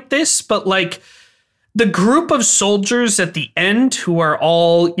highlight this, but like the group of soldiers at the end who are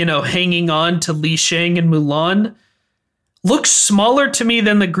all, you know, hanging on to Li Shang and Mulan looks smaller to me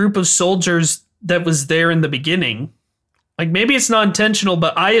than the group of soldiers that was there in the beginning. Like, maybe it's not intentional,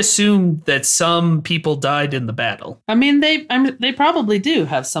 but I assumed that some people died in the battle. I mean, they probably do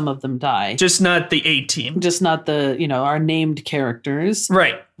have some of them die. Just not the A-team. Just not the, you know, our named characters.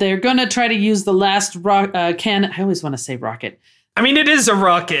 Right. They're going to try to use the last cannon. I always want to say rocket. I mean, it is a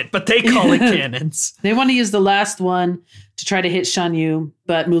rocket, but they call it cannons. They want to use the last one to try to hit Shan Yu,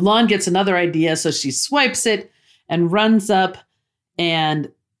 but Mulan gets another idea, so she swipes it and runs up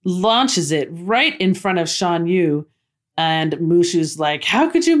and launches it right in front of Shan Yu. And Mushu's like, how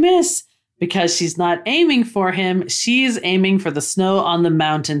could you miss? Because she's not aiming for him. She's aiming for the snow on the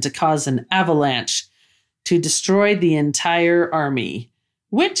mountain to cause an avalanche to destroy the entire army,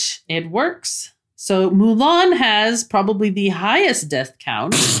 which it works. So Mulan has probably the highest death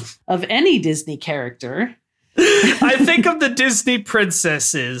count of any Disney character. I think of the Disney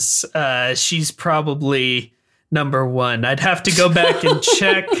princesses. She's probably number one. I'd have to go back and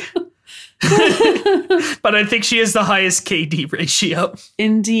check. But I think she has the highest KD ratio.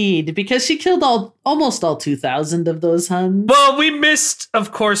 Indeed, because she killed almost all 2,000 of those Huns. Well, we missed,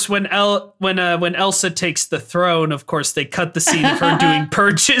 of course, when Elsa takes the throne. Of course, they cut the scene of her doing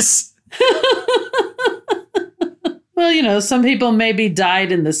purges. Well, you know, some people maybe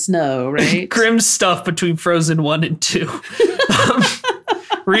died in the snow, right? Grim stuff between Frozen 1 and 2.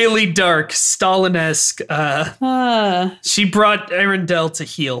 Really dark, Stalin-esque. She brought Arendelle to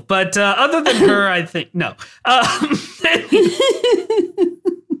heal. But other than her, I think, no.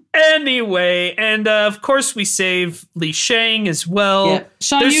 Anyway, and of course we save Li Shang as well. Yeah.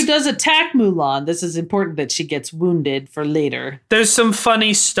 Shan Yu does attack Mulan. This is important that she gets wounded for later. There's some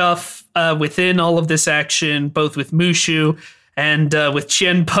funny stuff within all of this action, both with Mushu and with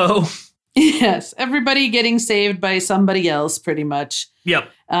Qian Po. Yes, everybody getting saved by somebody else, pretty much.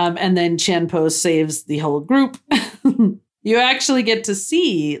 Yep. And then Qian Po saves the whole group. You actually get to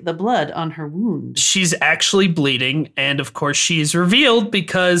see the blood on her wound. She's actually bleeding, and of course she is revealed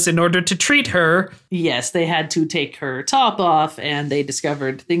because in order to treat her... Yes, they had to take her top off, and they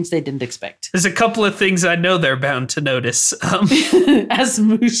discovered things they didn't expect. There's a couple of things I know they're bound to notice. As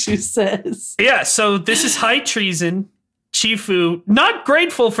Mushu says. Yeah, so this is high treason. Chifu, not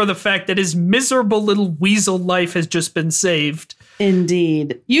grateful for the fact that his miserable little weasel life has just been saved.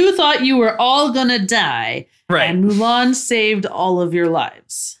 Indeed. You thought you were all gonna die. Right. And Mulan saved all of your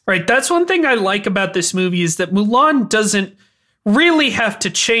lives. Right. That's one thing I like about this movie is that Mulan doesn't really have to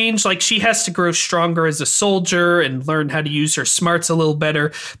change. Like, she has to grow stronger as a soldier and learn how to use her smarts a little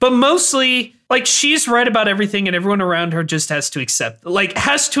better. But mostly, like, she's right about everything, and everyone around her just has to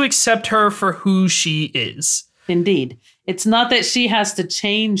accept her for who she is. Indeed. It's not that she has to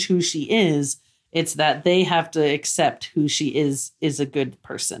change who she is. It's that they have to accept who she is a good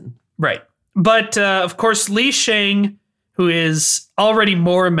person. Right. But, of course, Li Shang, who is already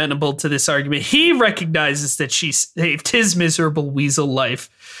more amenable to this argument, he recognizes that she saved his miserable weasel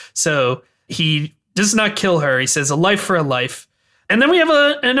life. So he does not kill her. He says, a life for a life. And then we have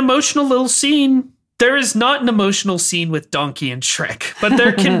an emotional little scene. There is not an emotional scene with Donkey and Shrek, but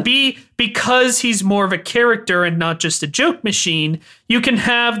there can be, because he's more of a character and not just a joke machine, you can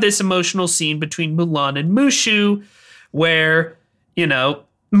have this emotional scene between Mulan and Mushu where, you know,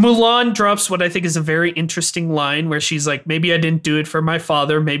 Mulan drops what I think is a very interesting line where she's like, maybe I didn't do it for my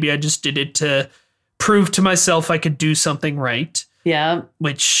father. Maybe I just did it to prove to myself I could do something right. Yeah.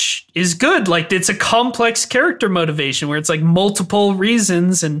 Which is good. Like, it's a complex character motivation where it's like multiple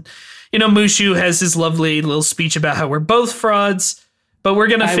reasons. And, you know, Mushu has his lovely little speech about how we're both frauds, but we're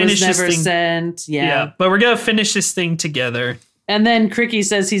going to finish this thing. Sent. Yeah. But we're going to finish this thing together. And then Cricky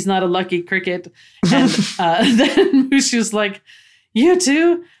says he's not a lucky cricket. And then Mushu's like, you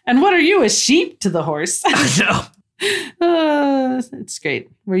too? And what are you, a sheep to the horse? I know. It's great.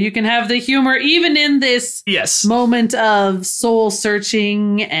 Where you can have the humor even in this moment of soul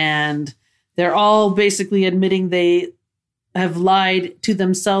searching, and they're all basically admitting they have lied to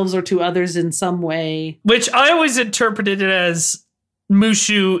themselves or to others in some way. Which I always interpreted it as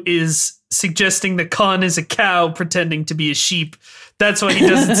Mushu is suggesting that Khan is a cow pretending to be a sheep. That's why he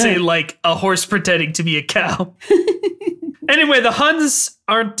doesn't say like a horse pretending to be a cow. Anyway, the Huns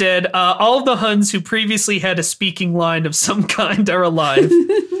aren't dead. All of the Huns who previously had a speaking line of some kind are alive.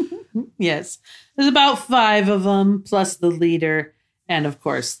 Yes. There's about 5 of them, plus the leader, and of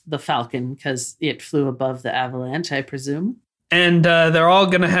course the Falcon, because it flew above the avalanche, I presume. And they're all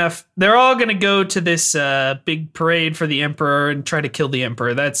gonna go to this big parade for the Emperor and try to kill the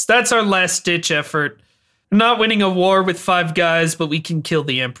Emperor. That's our last ditch effort. We're not winning a war with 5 guys, but we can kill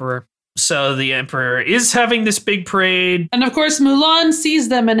the Emperor. So the Emperor is having this big parade. And of course, Mulan sees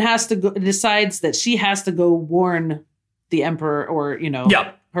them and decides that she has to go warn the Emperor or, you know,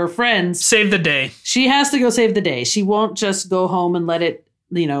 her friends. Save the day. She has to go save the day. She won't just go home and let it,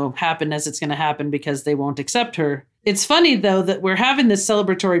 you know, happen as it's going to happen because they won't accept her. It's funny, though, that we're having this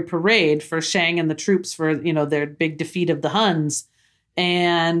celebratory parade for Shang and the troops for, you know, their big defeat of the Huns.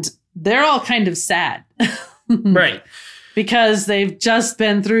 And they're all kind of sad. Right. Because they've just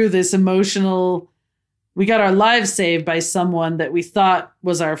been through this emotional, we got our lives saved by someone that we thought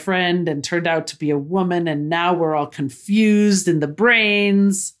was our friend and turned out to be a woman. And now we're all confused in the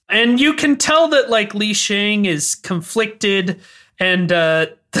brains. And you can tell that like Li Shang is conflicted, and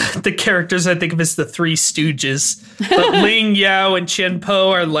the characters I think of as the Three Stooges. But Ling Yao and Chen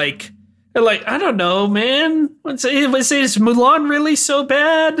Po are like, I don't know, man. Is Mulan really so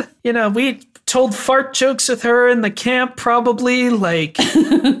bad? You know, we told fart jokes with her in the camp, probably. Like,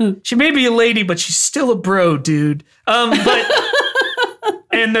 she may be a lady, but she's still a bro, dude. But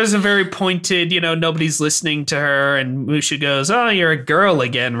and there's a very pointed, you know, nobody's listening to her, and Mushu goes, "Oh, you're a girl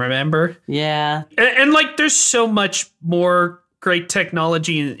again, remember?" Yeah. And like, there's so much more great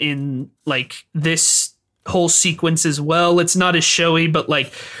technology in like this whole sequence as well. It's not as showy, but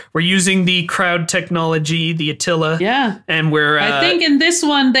like we're using the crowd technology, the Attila. Yeah. And we're I think in this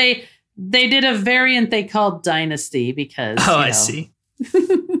one they did a variant they called Dynasty because I see.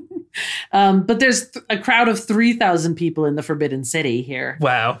 But there's a crowd of 3,000 people in the Forbidden City here.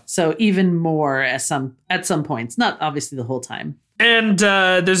 Wow. So even more at some points, not obviously the whole time. And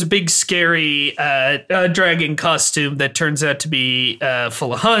there's a big scary dragon costume that turns out to be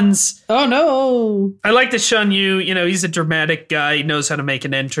full of Huns. Oh, no. I like that Shan Yu, you know, he's a dramatic guy. He knows how to make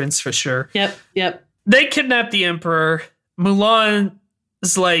an entrance for sure. Yep. They kidnap the Emperor. Mulan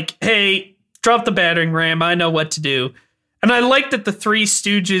is like, hey, drop the battering ram. I know what to do. And I like that the Three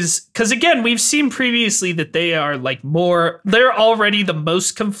Stooges, because again, we've seen previously that they are like they're already the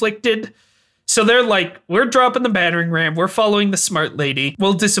most conflicted. So they're like, we're dropping the battering ram. We're following the smart lady.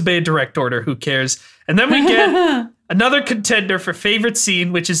 We'll disobey a direct order. Who cares? And then we get another contender for favorite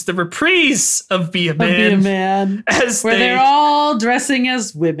scene, which is the reprise of Be a Man. Be a Man. Where they're all dressing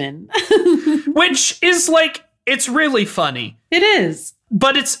as women. Which is like, it's really funny. It is.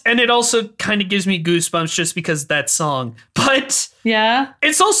 But it also kind of gives me goosebumps just because of that song. But yeah,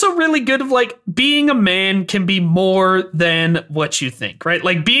 it's also really good of like being a man can be more than what you think, right?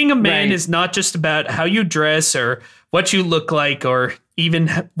 Like being a man is not just about how you dress or what you look like or even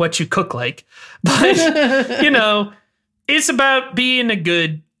what you cook like. But, you know, It's about being a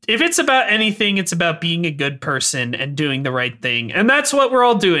good... If it's about anything, it's about being a good person and doing the right thing. And that's what we're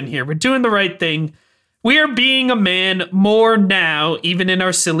all doing here. We're doing the right thing. We are being a man more now, even in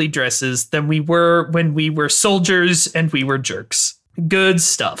our silly dresses, than we were when we were soldiers and we were jerks. Good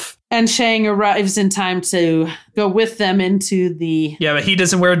stuff. And Shang arrives in time to go with them into the... Yeah, but he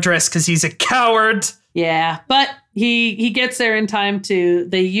doesn't wear a dress because he's a coward. Yeah, but he gets there in time to...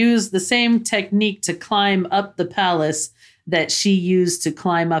 They use the same technique to climb up the palace that she used to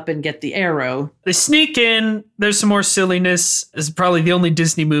climb up and get the arrow. They sneak in. There's some more silliness. This is probably the only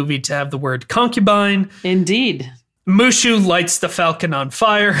Disney movie to have the word concubine. Indeed. Mushu lights the falcon on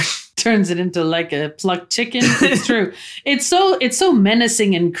fire. Turns it into like a plucked chicken. It's true. It's so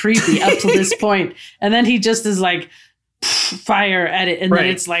menacing and creepy up to this point. And then he just is like fire at it. And then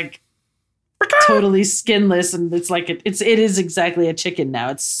it's like totally skinless. And it's like it is exactly a chicken now.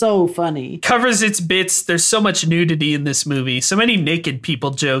 It's so funny. Covers its bits. There's so much nudity in this movie. So many naked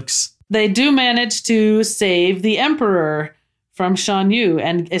people jokes. They do manage to save the Emperor from Shan Yu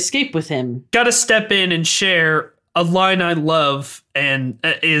and escape with him. Gotta step in and share a line I love, and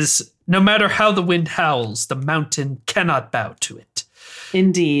is, no matter how the wind howls, the mountain cannot bow to it.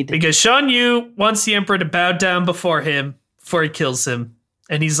 Indeed. Because Shan Yu wants the Emperor to bow down before him, before he kills him.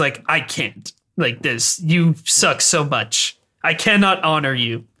 And he's like, I can't. Like this, you suck so much. I cannot honor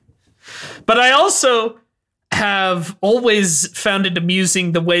you. But I also have always found it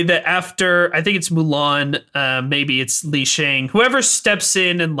amusing the way that after, I think it's Mulan, maybe it's Li Shang, whoever steps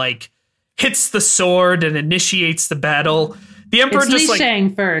in and like hits the sword and initiates the battle, the Emperor it's just Li like...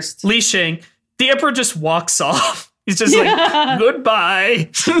 Shang first. Li Shang. The Emperor just walks off. He's just like, goodbye.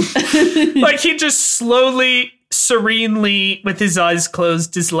 Like he just slowly, serenely, with his eyes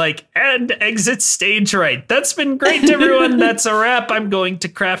closed, is like, and exit stage right. That's been great, everyone. That's a wrap. I'm going to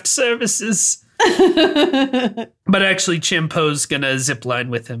craft services. But actually, Chimpou's gonna zipline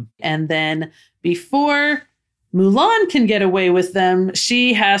with him. And then before Mulan can get away with them,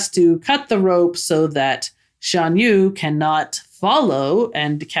 she has to cut the rope so that Shan Yu cannot follow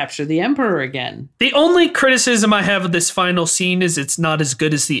and capture the Emperor again. The only criticism I have of this final scene is it's not as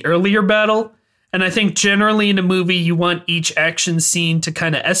good as the earlier battle. And I think generally in a movie, you want each action scene to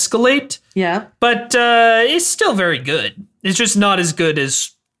kind of escalate. Yeah. But it's still very good. It's just not as good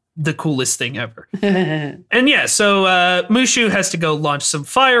as the coolest thing ever. And yeah, so Mushu has to go launch some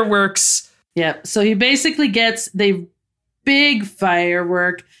fireworks. Yep. So he basically gets the big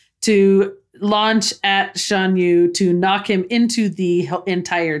firework to launch at Shan Yu to knock him into the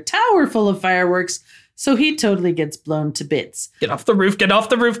entire tower full of fireworks. So he totally gets blown to bits. Get off the roof, get off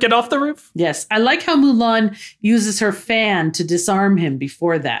the roof, get off the roof. Yes. I like how Mulan uses her fan to disarm him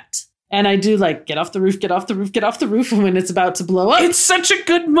before that. And I do like, get off the roof, get off the roof, get off the roof when it's about to blow up. It's such a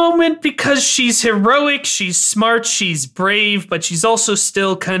good moment because she's heroic, she's smart, she's brave, but she's also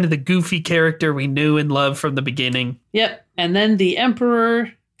still kind of the goofy character we knew and loved from the beginning. Yep. And then the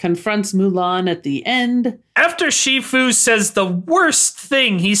Emperor confronts Mulan at the end. After Shifu says the worst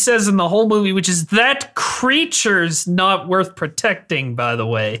thing he says in the whole movie, which is that creature's not worth protecting, by the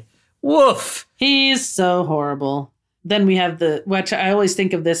way. Woof. He's so horrible. Then we have which I always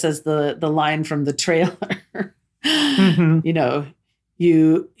think of this as the line from the trailer. Mm-hmm.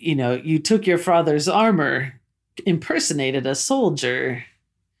 You took your father's armor, impersonated a soldier,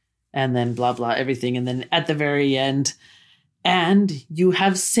 and then blah, blah, everything. And then at the very end, and you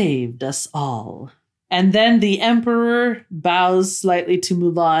have saved us all. And then the Emperor bows slightly to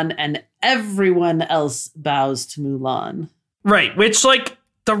Mulan, and everyone else bows to Mulan. Right, which, like,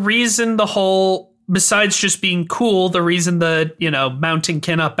 the reason the whole, besides just being cool, the reason the, mountain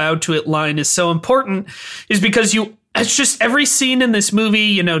cannot bow to it line is so important is because it's just every scene in this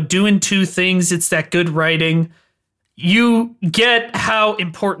movie, doing two things. It's that good writing. You get how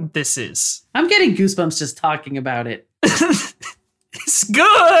important this is. I'm getting goosebumps just talking about it. It's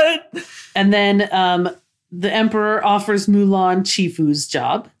good. And then the Emperor offers Mulan Chifu's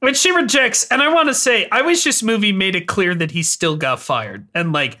job, which she rejects. And I want to say, I wish this movie made it clear that he still got fired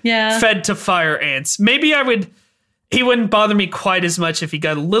and fed to fire ants. Maybe he wouldn't bother me quite as much if he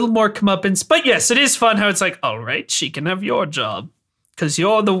got a little more comeuppance. But yes, it is fun how it's like, all right, she can have your job because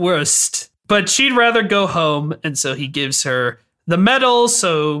you're the worst. But she'd rather go home. And so he gives her the medal.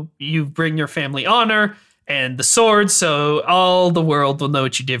 So you bring your family honor. And the sword, so all the world will know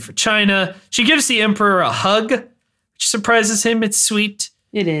what you did for China. She gives the Emperor a hug, which surprises him. It's sweet.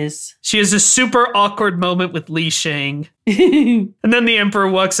 It is. She has a super awkward moment with Li Shang. And then the Emperor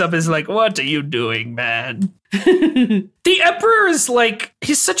walks up and is like, what are you doing, man? The Emperor is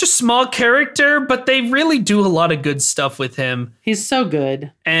he's such a small character, but they really do a lot of good stuff with him. He's so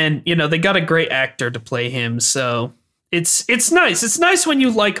good. And, they got a great actor to play him, so It's nice. It's nice when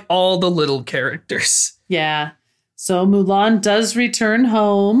you like all the little characters. Yeah. So Mulan does return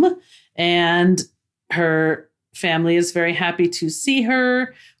home, and her family is very happy to see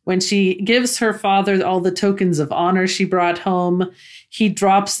her. When she gives her father all the tokens of honor she brought home, he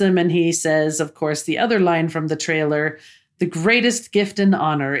drops them and he says, of course, the other line from the trailer, "The greatest gift and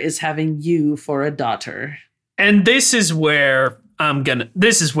honor is having you for a daughter." And this is where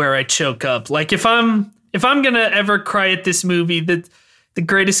I choke up. Like if I'm gonna ever cry at this movie, that the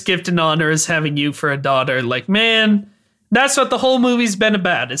greatest gift and honor is having you for a daughter. Like, man, that's what the whole movie's been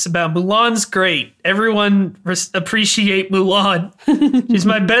about. It's about Mulan's great. Everyone appreciate Mulan. She's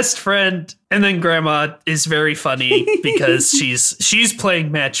my best friend. And then Grandma is very funny because she's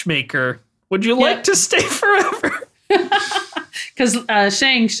playing matchmaker. Would you like to stay forever? Because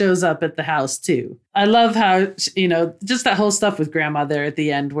Shang shows up at the house too. I love how, just that whole stuff with Grandma there at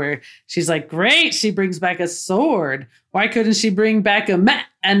the end where she's like, great, she brings back a sword. Why couldn't she bring back a mat?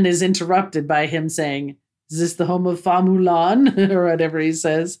 And is interrupted by him saying, is this the home of Fa Mulan? Or whatever he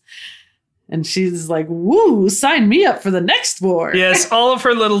says. And she's like, woo, sign me up for the next war. Yes, all of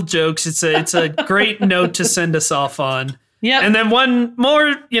her little jokes. It's a great note to send us off on. Yeah. And then one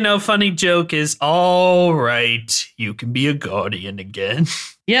more, funny joke is, all right, you can be a guardian again.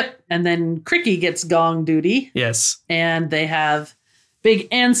 Yep. And then Cricky gets gong duty. Yes. And they have big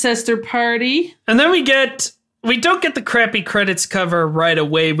ancestor party. And then we don't get the crappy credits cover right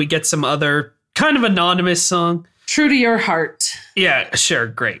away. We get some other kind of anonymous song. True to Your Heart. Yeah, sure,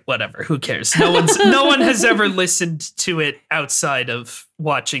 great, whatever. Who cares? No one has ever listened to it outside of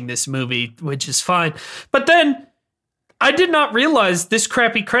watching this movie, which is fine. But then I did not realize this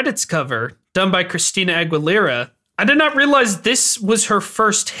crappy credits cover done by Christina Aguilera. I did not realize this was her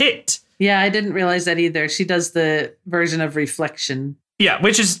first hit. Yeah, I didn't realize that either. She does the version of Reflection. Yeah,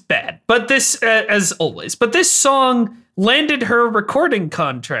 which is bad. But this, as always, but this song landed her recording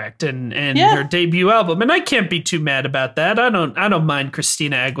contract and her debut album, and I can't be too mad about that. I don't mind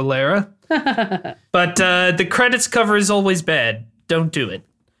Christina Aguilera. But the credits cover is always bad. Don't do it.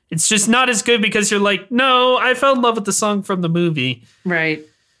 It's just not as good because you're like, no, I fell in love with the song from the movie. Right.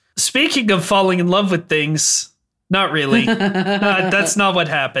 Speaking of falling in love with things, not really. That's not what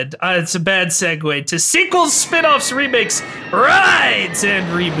happened. It's a bad segue to sequels, spin-offs, remakes, rides, and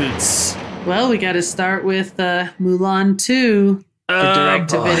reboots. Well, we got to start with Mulan 2, the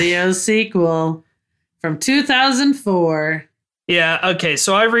direct-to-video sequel from 2004. Yeah, okay,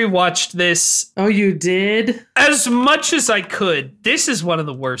 so I rewatched this. Oh, you did? As much as I could. This is one of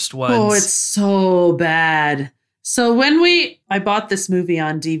the worst ones. Oh, it's so bad. So when I bought this movie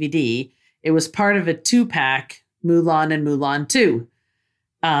on DVD, it was part of a 2-pack, Mulan and Mulan 2.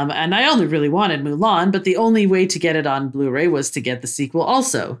 And I only really wanted Mulan, but the only way to get it on Blu-ray was to get the sequel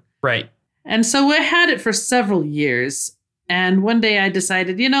also. Right. And so I had it for several years. And one day I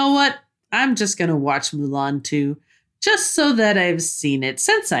decided, you know what? I'm just going to watch Mulan 2 just so that I've seen it.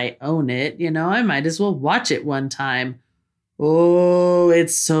 Since I own it, I might as well watch it one time. Oh,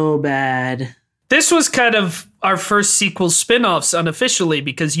 it's so bad. This was kind of our first sequel spin-offs unofficially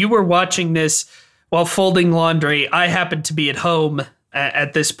because you were watching this while folding laundry. I happened to be at home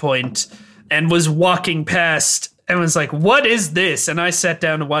at this point and was walking past and was like, what is this? And I sat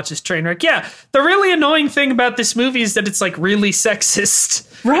down to watch this train wreck. Yeah, the really annoying thing about this movie is that it's like really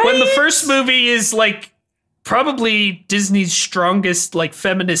sexist. Right? When the first movie is like probably Disney's strongest like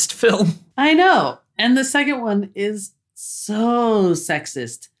feminist film. I know. And the second one is so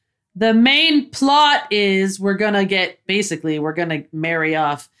sexist. The main plot is we're going to marry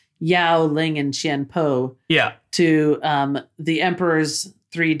off Yao, Ling, and Qian Po to the Emperor's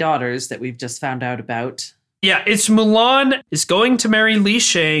 3 daughters that we've just found out about. Yeah, it's Mulan is going to marry Li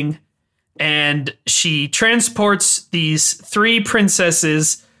Shang, and she transports these 3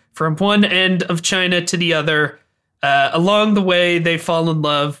 princesses from one end of China to the other. Along the way, they fall in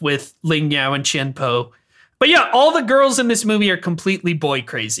love with Ling Yao and Qian Po. But yeah, all the girls in this movie are completely boy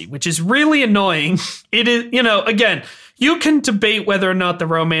crazy, which is really annoying. It is, again, you can debate whether or not the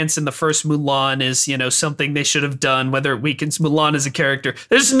romance in the first Mulan is, something they should have done, whether it weakens Mulan as a character.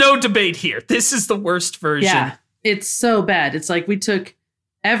 There's no debate here. This is the worst version. Yeah, it's so bad. It's like we took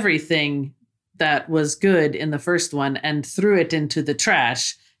everything that was good in the first one and threw it into the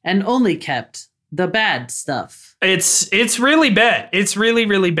trash and only kept the bad stuff. It's really bad. It's really,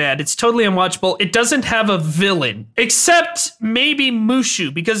 really bad. It's totally unwatchable. It doesn't have a villain, except maybe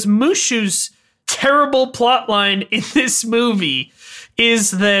Mushu, because Mushu's terrible plotline in this movie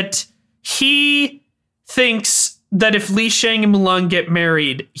is that he thinks that if Li Shang and Mulan get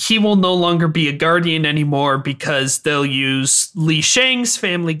married, he will no longer be a guardian anymore because they'll use Li Shang's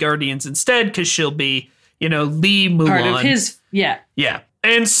family guardians instead because she'll be, Li Mulan. Part of his, yeah. Yeah.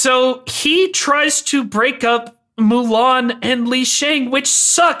 And so he tries to break up Mulan and Li Shang, which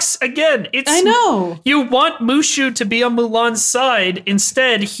sucks. Again, I know. You want Mushu to be on Mulan's side.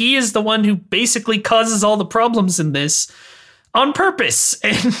 Instead, he is the one who basically causes all the problems in this on purpose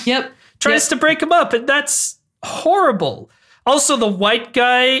and tries to break him up. And that's horrible. Also, the white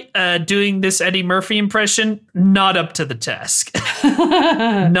guy doing this Eddie Murphy impression, not up to the task.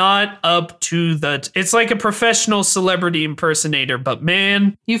 Not up to it's like a professional celebrity impersonator, but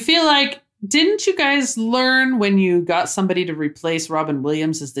man. You feel like, didn't you guys learn when you got somebody to replace Robin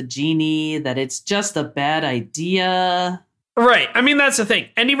Williams as the genie that it's just a bad idea? Right. I mean, that's the thing.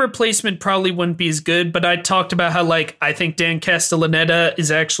 Any replacement probably wouldn't be as good, but I talked about how, I think Dan Castellaneta is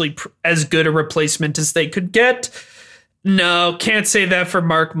actually as good a replacement as they could get. No, can't say that for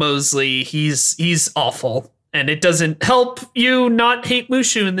Mark Mosley. He's awful, and it doesn't help you not hate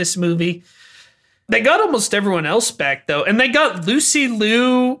Mushu in this movie. They got almost everyone else back, though, and they got Lucy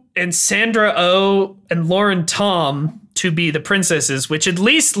Liu and Sandra Oh and Lauren Tom to be the princesses, which at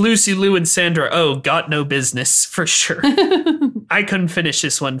least Lucy Liu and Sandra Oh got no business, for sure. I couldn't finish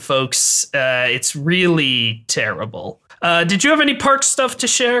this one, folks. It's really terrible. Did you have any park stuff to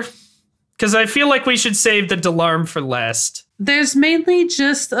share? Because I feel like we should save the Delarm for last. There's mainly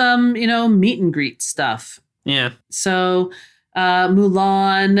just, meet and greet stuff. Yeah. So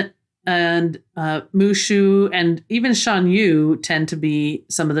Mulan and Mushu and even Shan Yu tend to be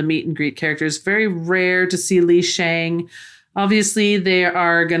some of the meet and greet characters. Very rare to see Li Shang. Obviously, they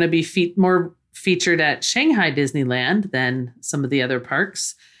are going to be more featured at Shanghai Disneyland than some of the other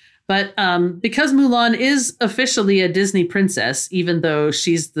parks. But because Mulan is officially a Disney princess, even though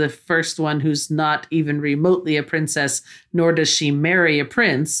she's the first one who's not even remotely a princess, nor does she marry a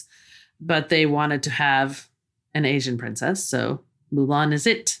prince, but they wanted to have an Asian princess, so Mulan is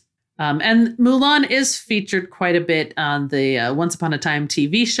it. And Mulan is featured quite a bit on the Once Upon a Time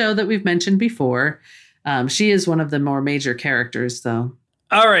TV show that we've mentioned before. She is one of the more major characters, though.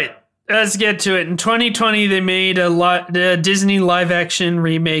 All right, let's get to it. In 2020, they made a Disney live-action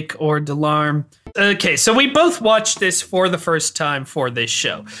remake, or Delarm. Okay, so we both watched this for the first time for this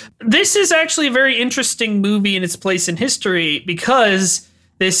show. This is actually a very interesting movie in its place in history because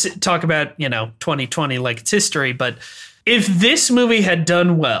talk about, 2020 like it's history, but if this movie had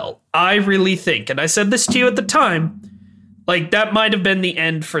done well, I really think, and I said this to you at the time, that might have been the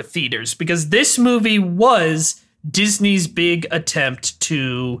end for theaters, because this movie was Disney's big attempt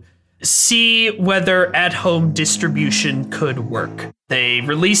to see whether at-home distribution could work. They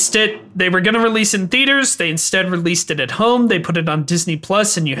released it. They were going to release it in theaters. They instead released it at home. They put it on Disney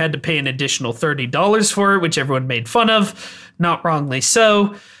Plus, and you had to pay an additional $30 for it, which everyone made fun of, not wrongly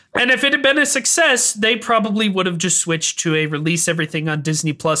so. And if it had been a success, they probably would have just switched to a release everything on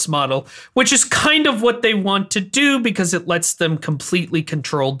Disney Plus model, which is kind of what they want to do because it lets them completely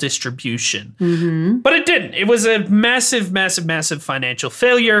control distribution. Mm-hmm. But it didn't. It was a massive, massive, massive financial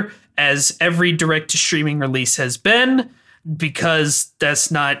failure, as every direct-to-streaming release has been, because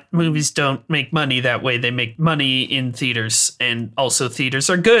movies don't make money that way. They make money in theaters, and also theaters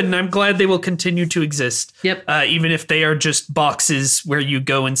are good, and I'm glad they will continue to exist. Yep. Even if they are just boxes where you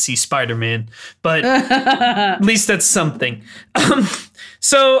go and see Spider-Man. But at least that's something.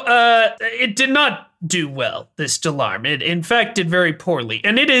 So it did not do well, this Delarm. It, in fact, did very poorly.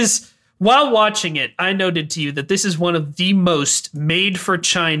 And it is... While watching it, I noted to you that this is one of the most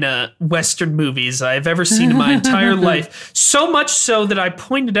made-for-China Western movies I've ever seen in my entire life. So much so that I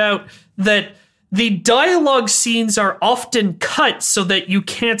pointed out that the dialogue scenes are often cut so that you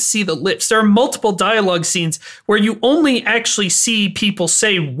can't see the lips. There are multiple dialogue scenes where you only actually see people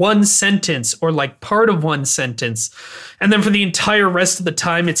say one sentence or part of one sentence. And then for the entire rest of the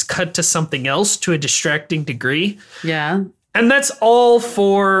time, it's cut to something else to a distracting degree. Yeah. And that's all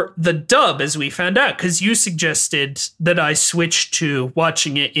for the dub, as we found out, because you suggested that I switch to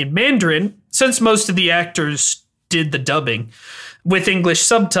watching it in Mandarin, since most of the actors did the dubbing with English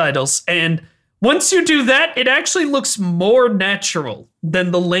subtitles. And once you do that, it actually looks more natural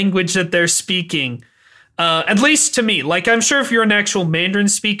than the language that they're speaking. At least to me. I'm sure if you're an actual Mandarin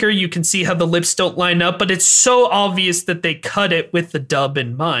speaker, you can see how the lips don't line up, but it's so obvious that they cut it with the dub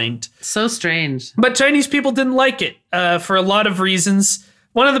in mind. So strange. But Chinese people didn't like it for a lot of reasons.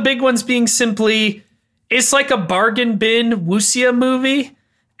 One of the big ones being simply, it's like a bargain bin wuxia movie,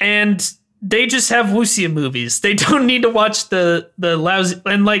 and they just have wuxia movies. They don't need to watch the lousy...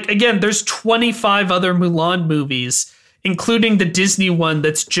 And again, there's 25 other Mulan movies, including the Disney one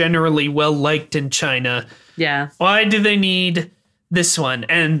that's generally well-liked in China. Yeah. Why do they need this one?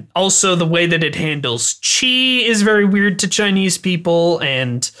 And also the way that it handles Qi is very weird to Chinese people,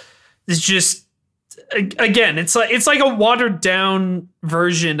 and it's just again, it's like a watered down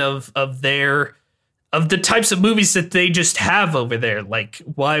version of the types of movies that they just have over there. Like,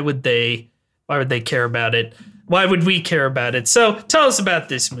 why would they care about it? Why would we care about it? So tell us about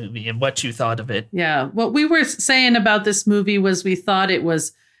this movie and what you thought of it. Yeah. What we were saying about this movie was we thought it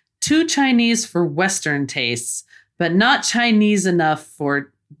was too Chinese for Western tastes, but not Chinese enough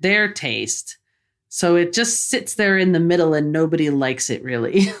for their taste. So it just sits there in the middle and nobody likes it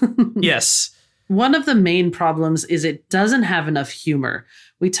really. Yes. One of the main problems is it doesn't have enough humor.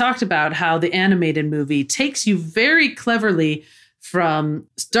 We talked about how the animated movie takes you very cleverly from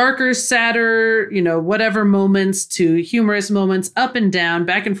darker, sadder, whatever moments to humorous moments, up and down,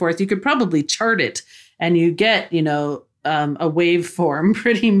 back and forth. You could probably chart it and you get, a waveform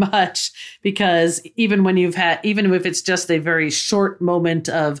pretty much, because even if it's just a very short moment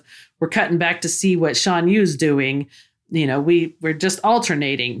of we're cutting back to see what Shan Yu's doing, we're just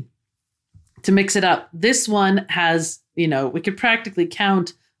alternating to mix it up. This one has, we could practically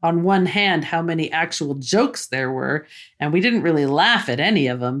count on one hand how many actual jokes there were, and we didn't really laugh at any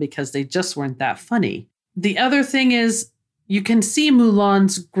of them because they just weren't that funny. The other thing is you can see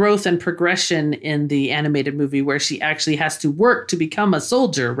Mulan's growth and progression in the animated movie where she actually has to work to become a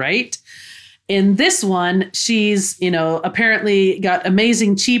soldier, right? In this one, she's, apparently got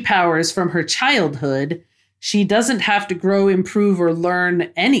amazing chi powers from her childhood. She doesn't have to grow, improve, or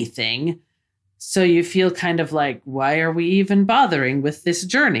learn anything. So you feel kind of like, why are we even bothering with this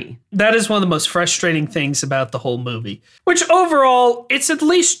journey? That is one of the most frustrating things about the whole movie, which overall, it's at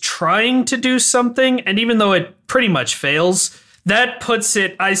least trying to do something. And even though it pretty much fails, that puts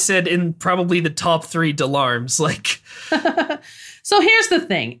it, I said, in probably the top 3 Delarms. Like, so here's the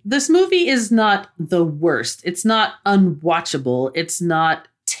thing. This movie is not the worst. It's not unwatchable. It's not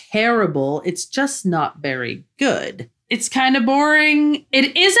terrible. It's just not very good. It's kind of boring.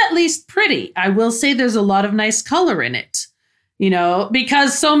 It is at least pretty. I will say there's a lot of nice color in it,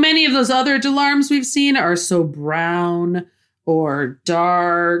 because so many of those other Delarms we've seen are so brown or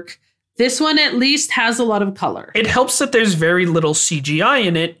dark. This one at least has a lot of color. It helps that there's very little CGI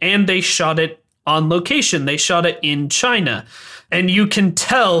in it, and they shot it on location. They shot it in China. And you can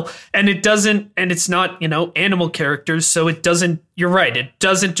tell, and it's not, animal characters. So it doesn't, you're right. It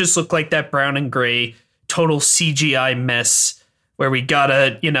doesn't just look like that brown and gray total CGI mess where we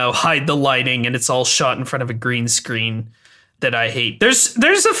gotta, hide the lighting and it's all shot in front of a green screen that I hate. There's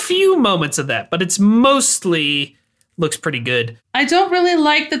a few moments of that, but it's mostly looks pretty good. I don't really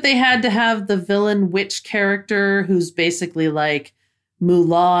like that they had to have the villain witch character who's basically like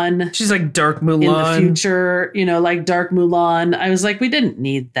Mulan. She's like Dark Mulan. In the future, like Dark Mulan. I was like, we didn't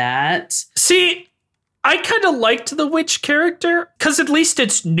need that. See, I kind of liked the witch character because at least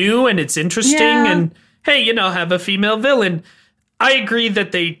it's new and it's interesting and hey, have a female villain. I agree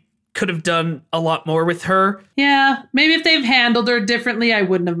that they could have done a lot more with her. Yeah, maybe if they've handled her differently, I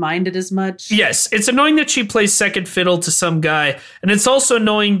wouldn't have minded as much. Yes, it's annoying that she plays second fiddle to some guy. And it's also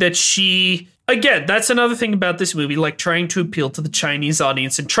annoying that again, that's another thing about this movie, like trying to appeal to the Chinese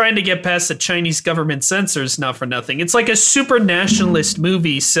audience and trying to get past the Chinese government censors, not for nothing. It's like a super nationalist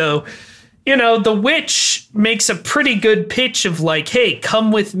movie. So, the witch makes a pretty good pitch of like, hey,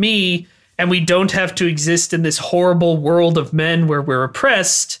 come with me. And we don't have to exist in this horrible world of men where we're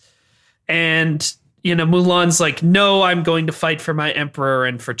oppressed. And, Mulan's like, no, I'm going to fight for my emperor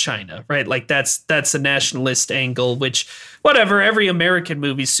and for China, right? Like that's a nationalist angle, which whatever, every American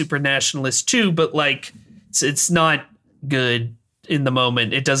movie's super nationalist too, but like it's not good in the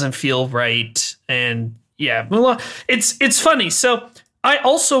moment. It doesn't feel right. And yeah, Mulan, it's funny. So I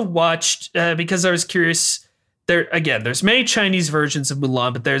also watched, because I was curious, there's many Chinese versions of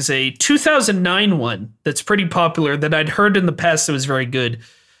Mulan, but there's a 2009 one that's pretty popular that I'd heard in the past that was very good.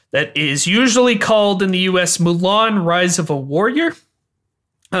 That is usually called in the US Mulan Rise of a Warrior.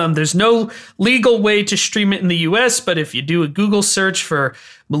 There's no legal way to stream it in the US, but if you do a Google search for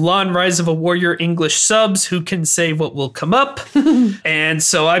Mulan Rise of a Warrior English subs, who can say what will come up? And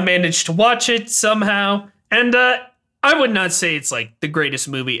so I managed to watch it somehow. And I would not say it's like the greatest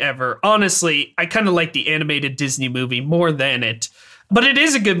movie ever. Honestly, I kind of like the animated Disney movie more than it. But it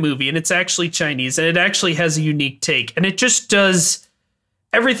is a good movie, and it's actually Chinese, and it actually has a unique take. And it just does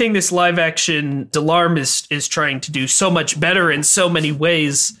everything this live action Delarm is trying to do so much better in so many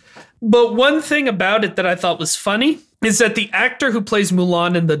ways. But one thing about it that I thought was funny is that the actor who plays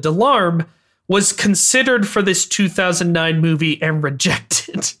Mulan in the Delarm was considered for this 2009 movie and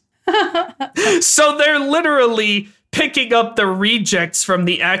rejected. So they're literally picking up the rejects from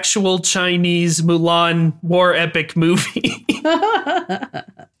the actual Chinese Mulan war epic movie.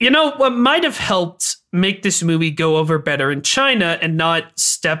 What might have helped make this movie go over better in China and not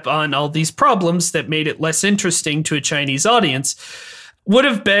step on all these problems that made it less interesting to a Chinese audience would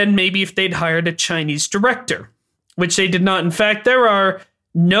have been maybe if they'd hired a Chinese director, which they did not. In fact, there are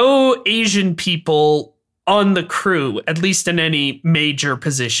no Asian people on the crew, at least in any major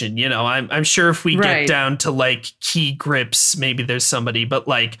position. You know, I'm sure if we get down to like key grips, maybe there's somebody, but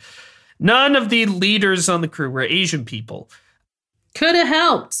like none of the leaders on the crew were Asian people. Could have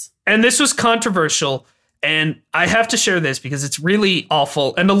helped. And this was controversial, and I have to share this because it's really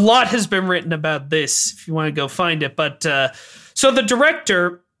awful, and a lot has been written about this if you want to go find it. But so the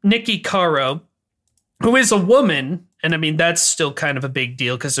director, Nikki Caro, who is a woman, and I mean, that's still kind of a big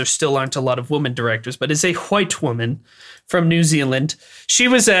deal because there still aren't a lot of women directors, but is a white woman from New Zealand. She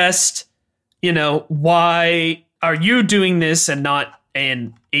was asked, you know, why are you doing this and not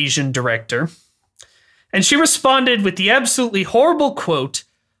an Asian director? And she responded with the absolutely horrible quote,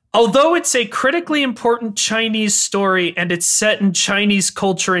 "Although it's a critically important Chinese story and it's set in Chinese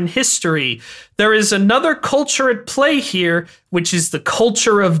culture and history, there is another culture at play here, which is the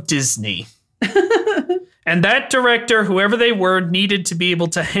culture of Disney." And that director, whoever they were, needed to be able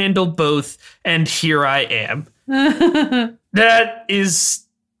to handle both. And here I am. That is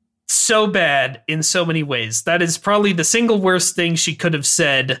so bad in so many ways. That is probably the single worst thing she could have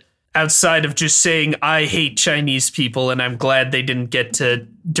said outside of just saying, I hate Chinese people and I'm glad they didn't get to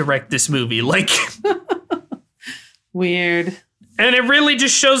direct this movie. Like, weird. And it really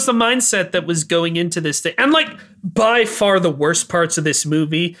just shows the mindset that was going into this thing. And like, by far the worst parts of this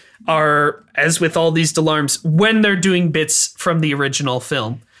movie are, as with all these Delarms, when they're doing bits from the original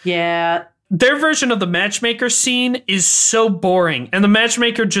film. Yeah. Their version of the matchmaker scene is so boring. And the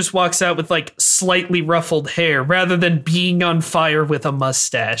matchmaker just walks out with like slightly ruffled hair rather than being on fire with a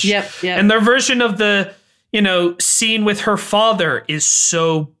mustache. Yep. And their version of the, you know, scene with her father is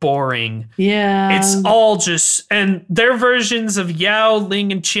so boring. Yeah. It's all just, and their versions of Yao,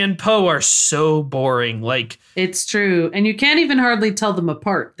 Ling, and Qian Po are so boring. Like, it's true. And you can't even hardly tell them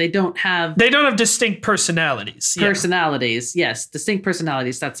apart. They don't have distinct personalities. Personalities. Yeah. Yes. Distinct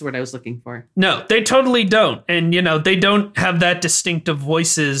personalities. That's the word I was looking for. No, they totally don't. And, you know, they don't have that distinctive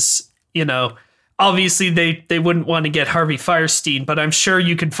voices, you know. Obviously, they wouldn't want to get Harvey Fierstein, but I'm sure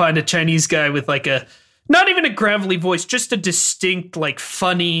you could find a Chinese guy with like a, not even a gravelly voice, just a distinct, like,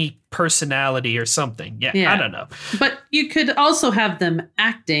 funny personality or something. Yeah, I don't know. But you could also have them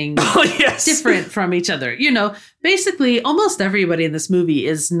acting different from each other. You know, basically, almost everybody in this movie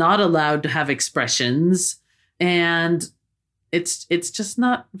is not allowed to have expressions. And it's just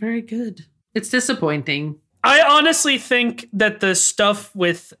not very good. It's disappointing. I honestly think that the stuff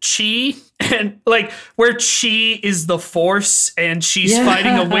with Chi, and like where Chi is the Force and she's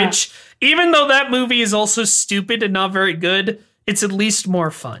fighting a witch, even though that movie is also stupid and not very good, it's at least more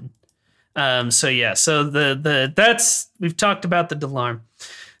fun. So we've talked about the Delarm,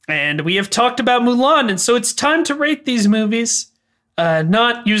 and we have talked about Mulan, and so it's time to rate these movies,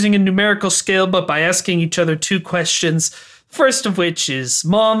 not using a numerical scale, but by asking each other two questions. First of which is,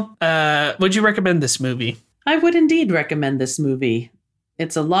 Mom, would you recommend this movie? I would indeed recommend this movie.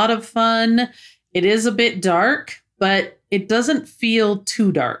 It's a lot of fun. It is a bit dark, but it doesn't feel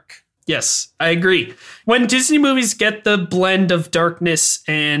too dark. Yes, I agree. When Disney movies get the blend of darkness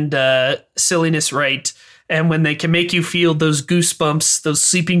and silliness right, and when they can make you feel those goosebumps, those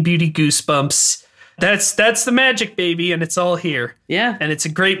Sleeping Beauty goosebumps, that's the magic, baby, and it's all here. Yeah. And it's a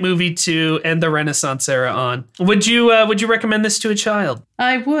great movie to end the Renaissance era on. Would you recommend this to a child?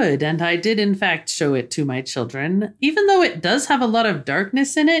 I would, and I did in fact show it to my children. Even though it does have a lot of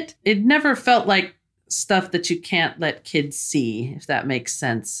darkness in it, it never felt like stuff that you can't let kids see, if that makes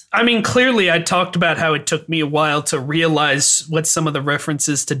sense. I mean, clearly I talked about how it took me a while to realize what some of the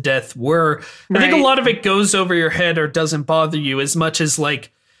references to death were. I think a lot of it goes over your head or doesn't bother you as much as,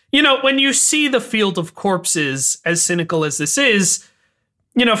 like, you know, when you see the Field of Corpses, as cynical as this is,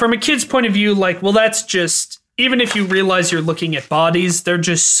 you know, from a kid's point of view, like, well, that's just, even if you realize you're looking at bodies, they're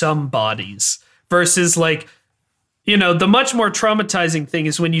just some bodies. Versus, like, you know, the much more traumatizing thing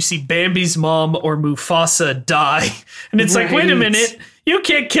is when you see Bambi's mom or Mufasa die. And it's like, wait a minute, you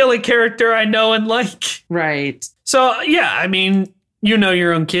can't kill a character I know and like. Right. So, yeah, I mean, you know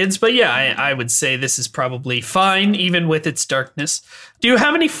your own kids, but yeah, I would say this is probably fine, even with its darkness. Do you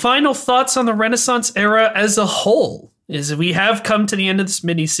have any final thoughts on the Renaissance era as a whole? As we have come to the end of this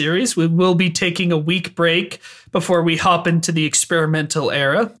miniseries, we will be taking a week break before we hop into the experimental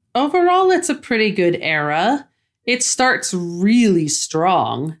era. Overall, it's a pretty good era. It starts really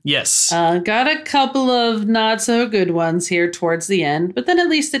strong. Yes. Got a couple of not so good ones here towards the end, but then at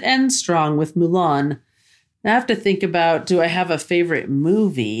least it ends strong with Mulan. I have to think about, do I have a favorite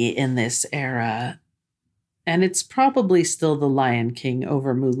movie in this era? and it's probably still The Lion King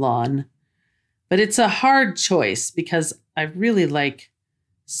over Mulan. But it's a hard choice because I really like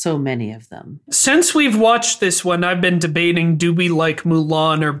so many of them. Since we've watched this one, I've been debating, do we like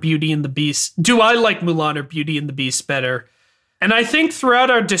Mulan or Beauty and the Beast? Do I like Mulan or Beauty and the Beast better? And I think throughout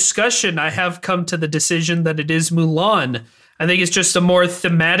our discussion, I have come to the decision that it is Mulan. I think it's just a more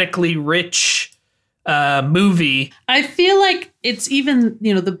thematically rich movie. I feel like it's even,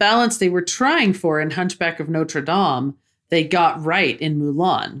 the balance they were trying for in Hunchback of Notre Dame, they got right in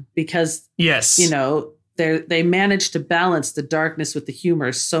Mulan because, yes, they managed to balance the darkness with the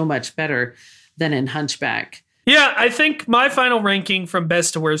humor so much better than in Hunchback. Yeah, I think my final ranking from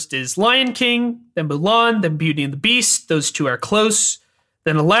best to worst is Lion King, then Mulan, then Beauty and the Beast. Those two are close.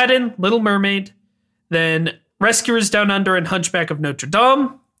 Then Aladdin, Little Mermaid, then Rescuers Down Under and Hunchback of Notre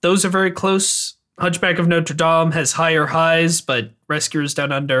Dame. Those are very close. Hunchback of Notre Dame has higher highs, but Rescuers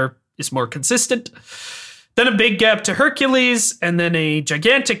Down Under is more consistent. Then a big gap to Hercules, and then a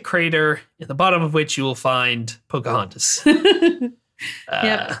gigantic crater in the bottom of which you will find Pocahontas.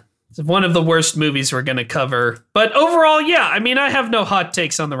 Yep. It's one of the worst movies we're going to cover. But overall, yeah, I mean, I have no hot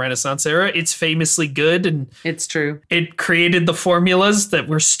takes on the Renaissance era. It's famously good, and it's true. It created the formulas that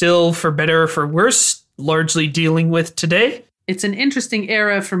we're still, for better or for worse, largely dealing with today. It's an interesting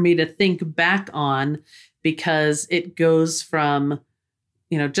era for me to think back on because it goes from,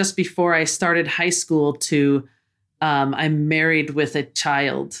 just before I started high school to I'm married with a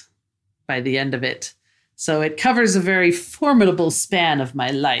child by the end of it. So it covers a very formidable span of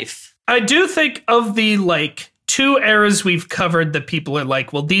my life. I do think of the two eras we've covered that people are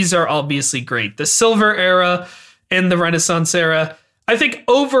like, well, these are obviously great. The Silver Era and the Renaissance Era. I think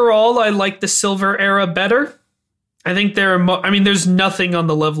overall I like the Silver Era better. I think there's nothing on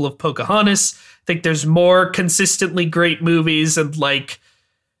the level of Pocahontas. I think there's more consistently great movies and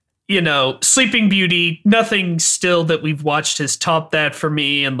Sleeping Beauty, nothing still that we've watched has topped that for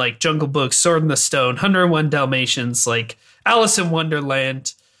me. And Jungle Book, Sword in the Stone, 101 Dalmatians, Alice in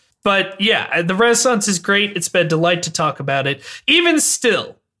Wonderland. But yeah, the Renaissance is great. It's been a delight to talk about it. Even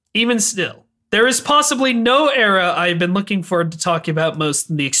still, there is possibly no era I've been looking forward to talking about most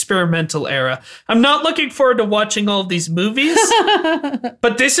than the experimental era. I'm not looking forward to watching all of these movies,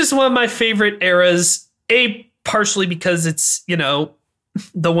 but this is one of my favorite eras, partially because it's,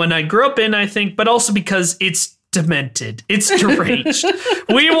 the one I grew up in, I think, but also because it's demented. It's deranged.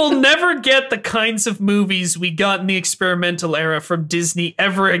 We will never get the kinds of movies we got in the experimental era from Disney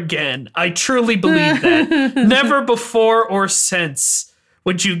ever again. I truly believe that. Never before or since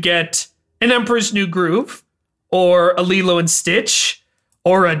would you get An Emperor's New Groove or a Lilo and Stitch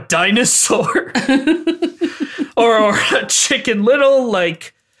or a dinosaur or a Chicken Little.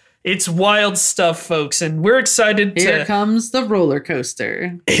 It's wild stuff, folks, and we're excited to... Here comes the roller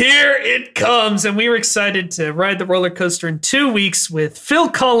coaster. Here it comes, and we were excited to ride the roller coaster in 2 weeks with Phil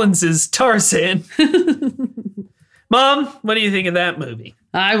Collins's Tarzan. Mom, what do you think of that movie?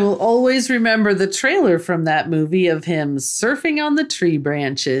 I will always remember the trailer from that movie of him surfing on the tree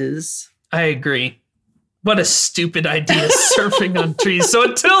branches. I agree. What a stupid idea, surfing on trees. So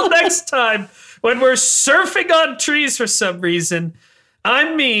until next time, when we're surfing on trees for some reason...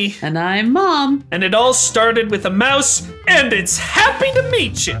 I'm me. And I'm Mom. And it all started with a mouse, and it's happy to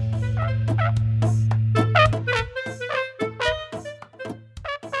meet you.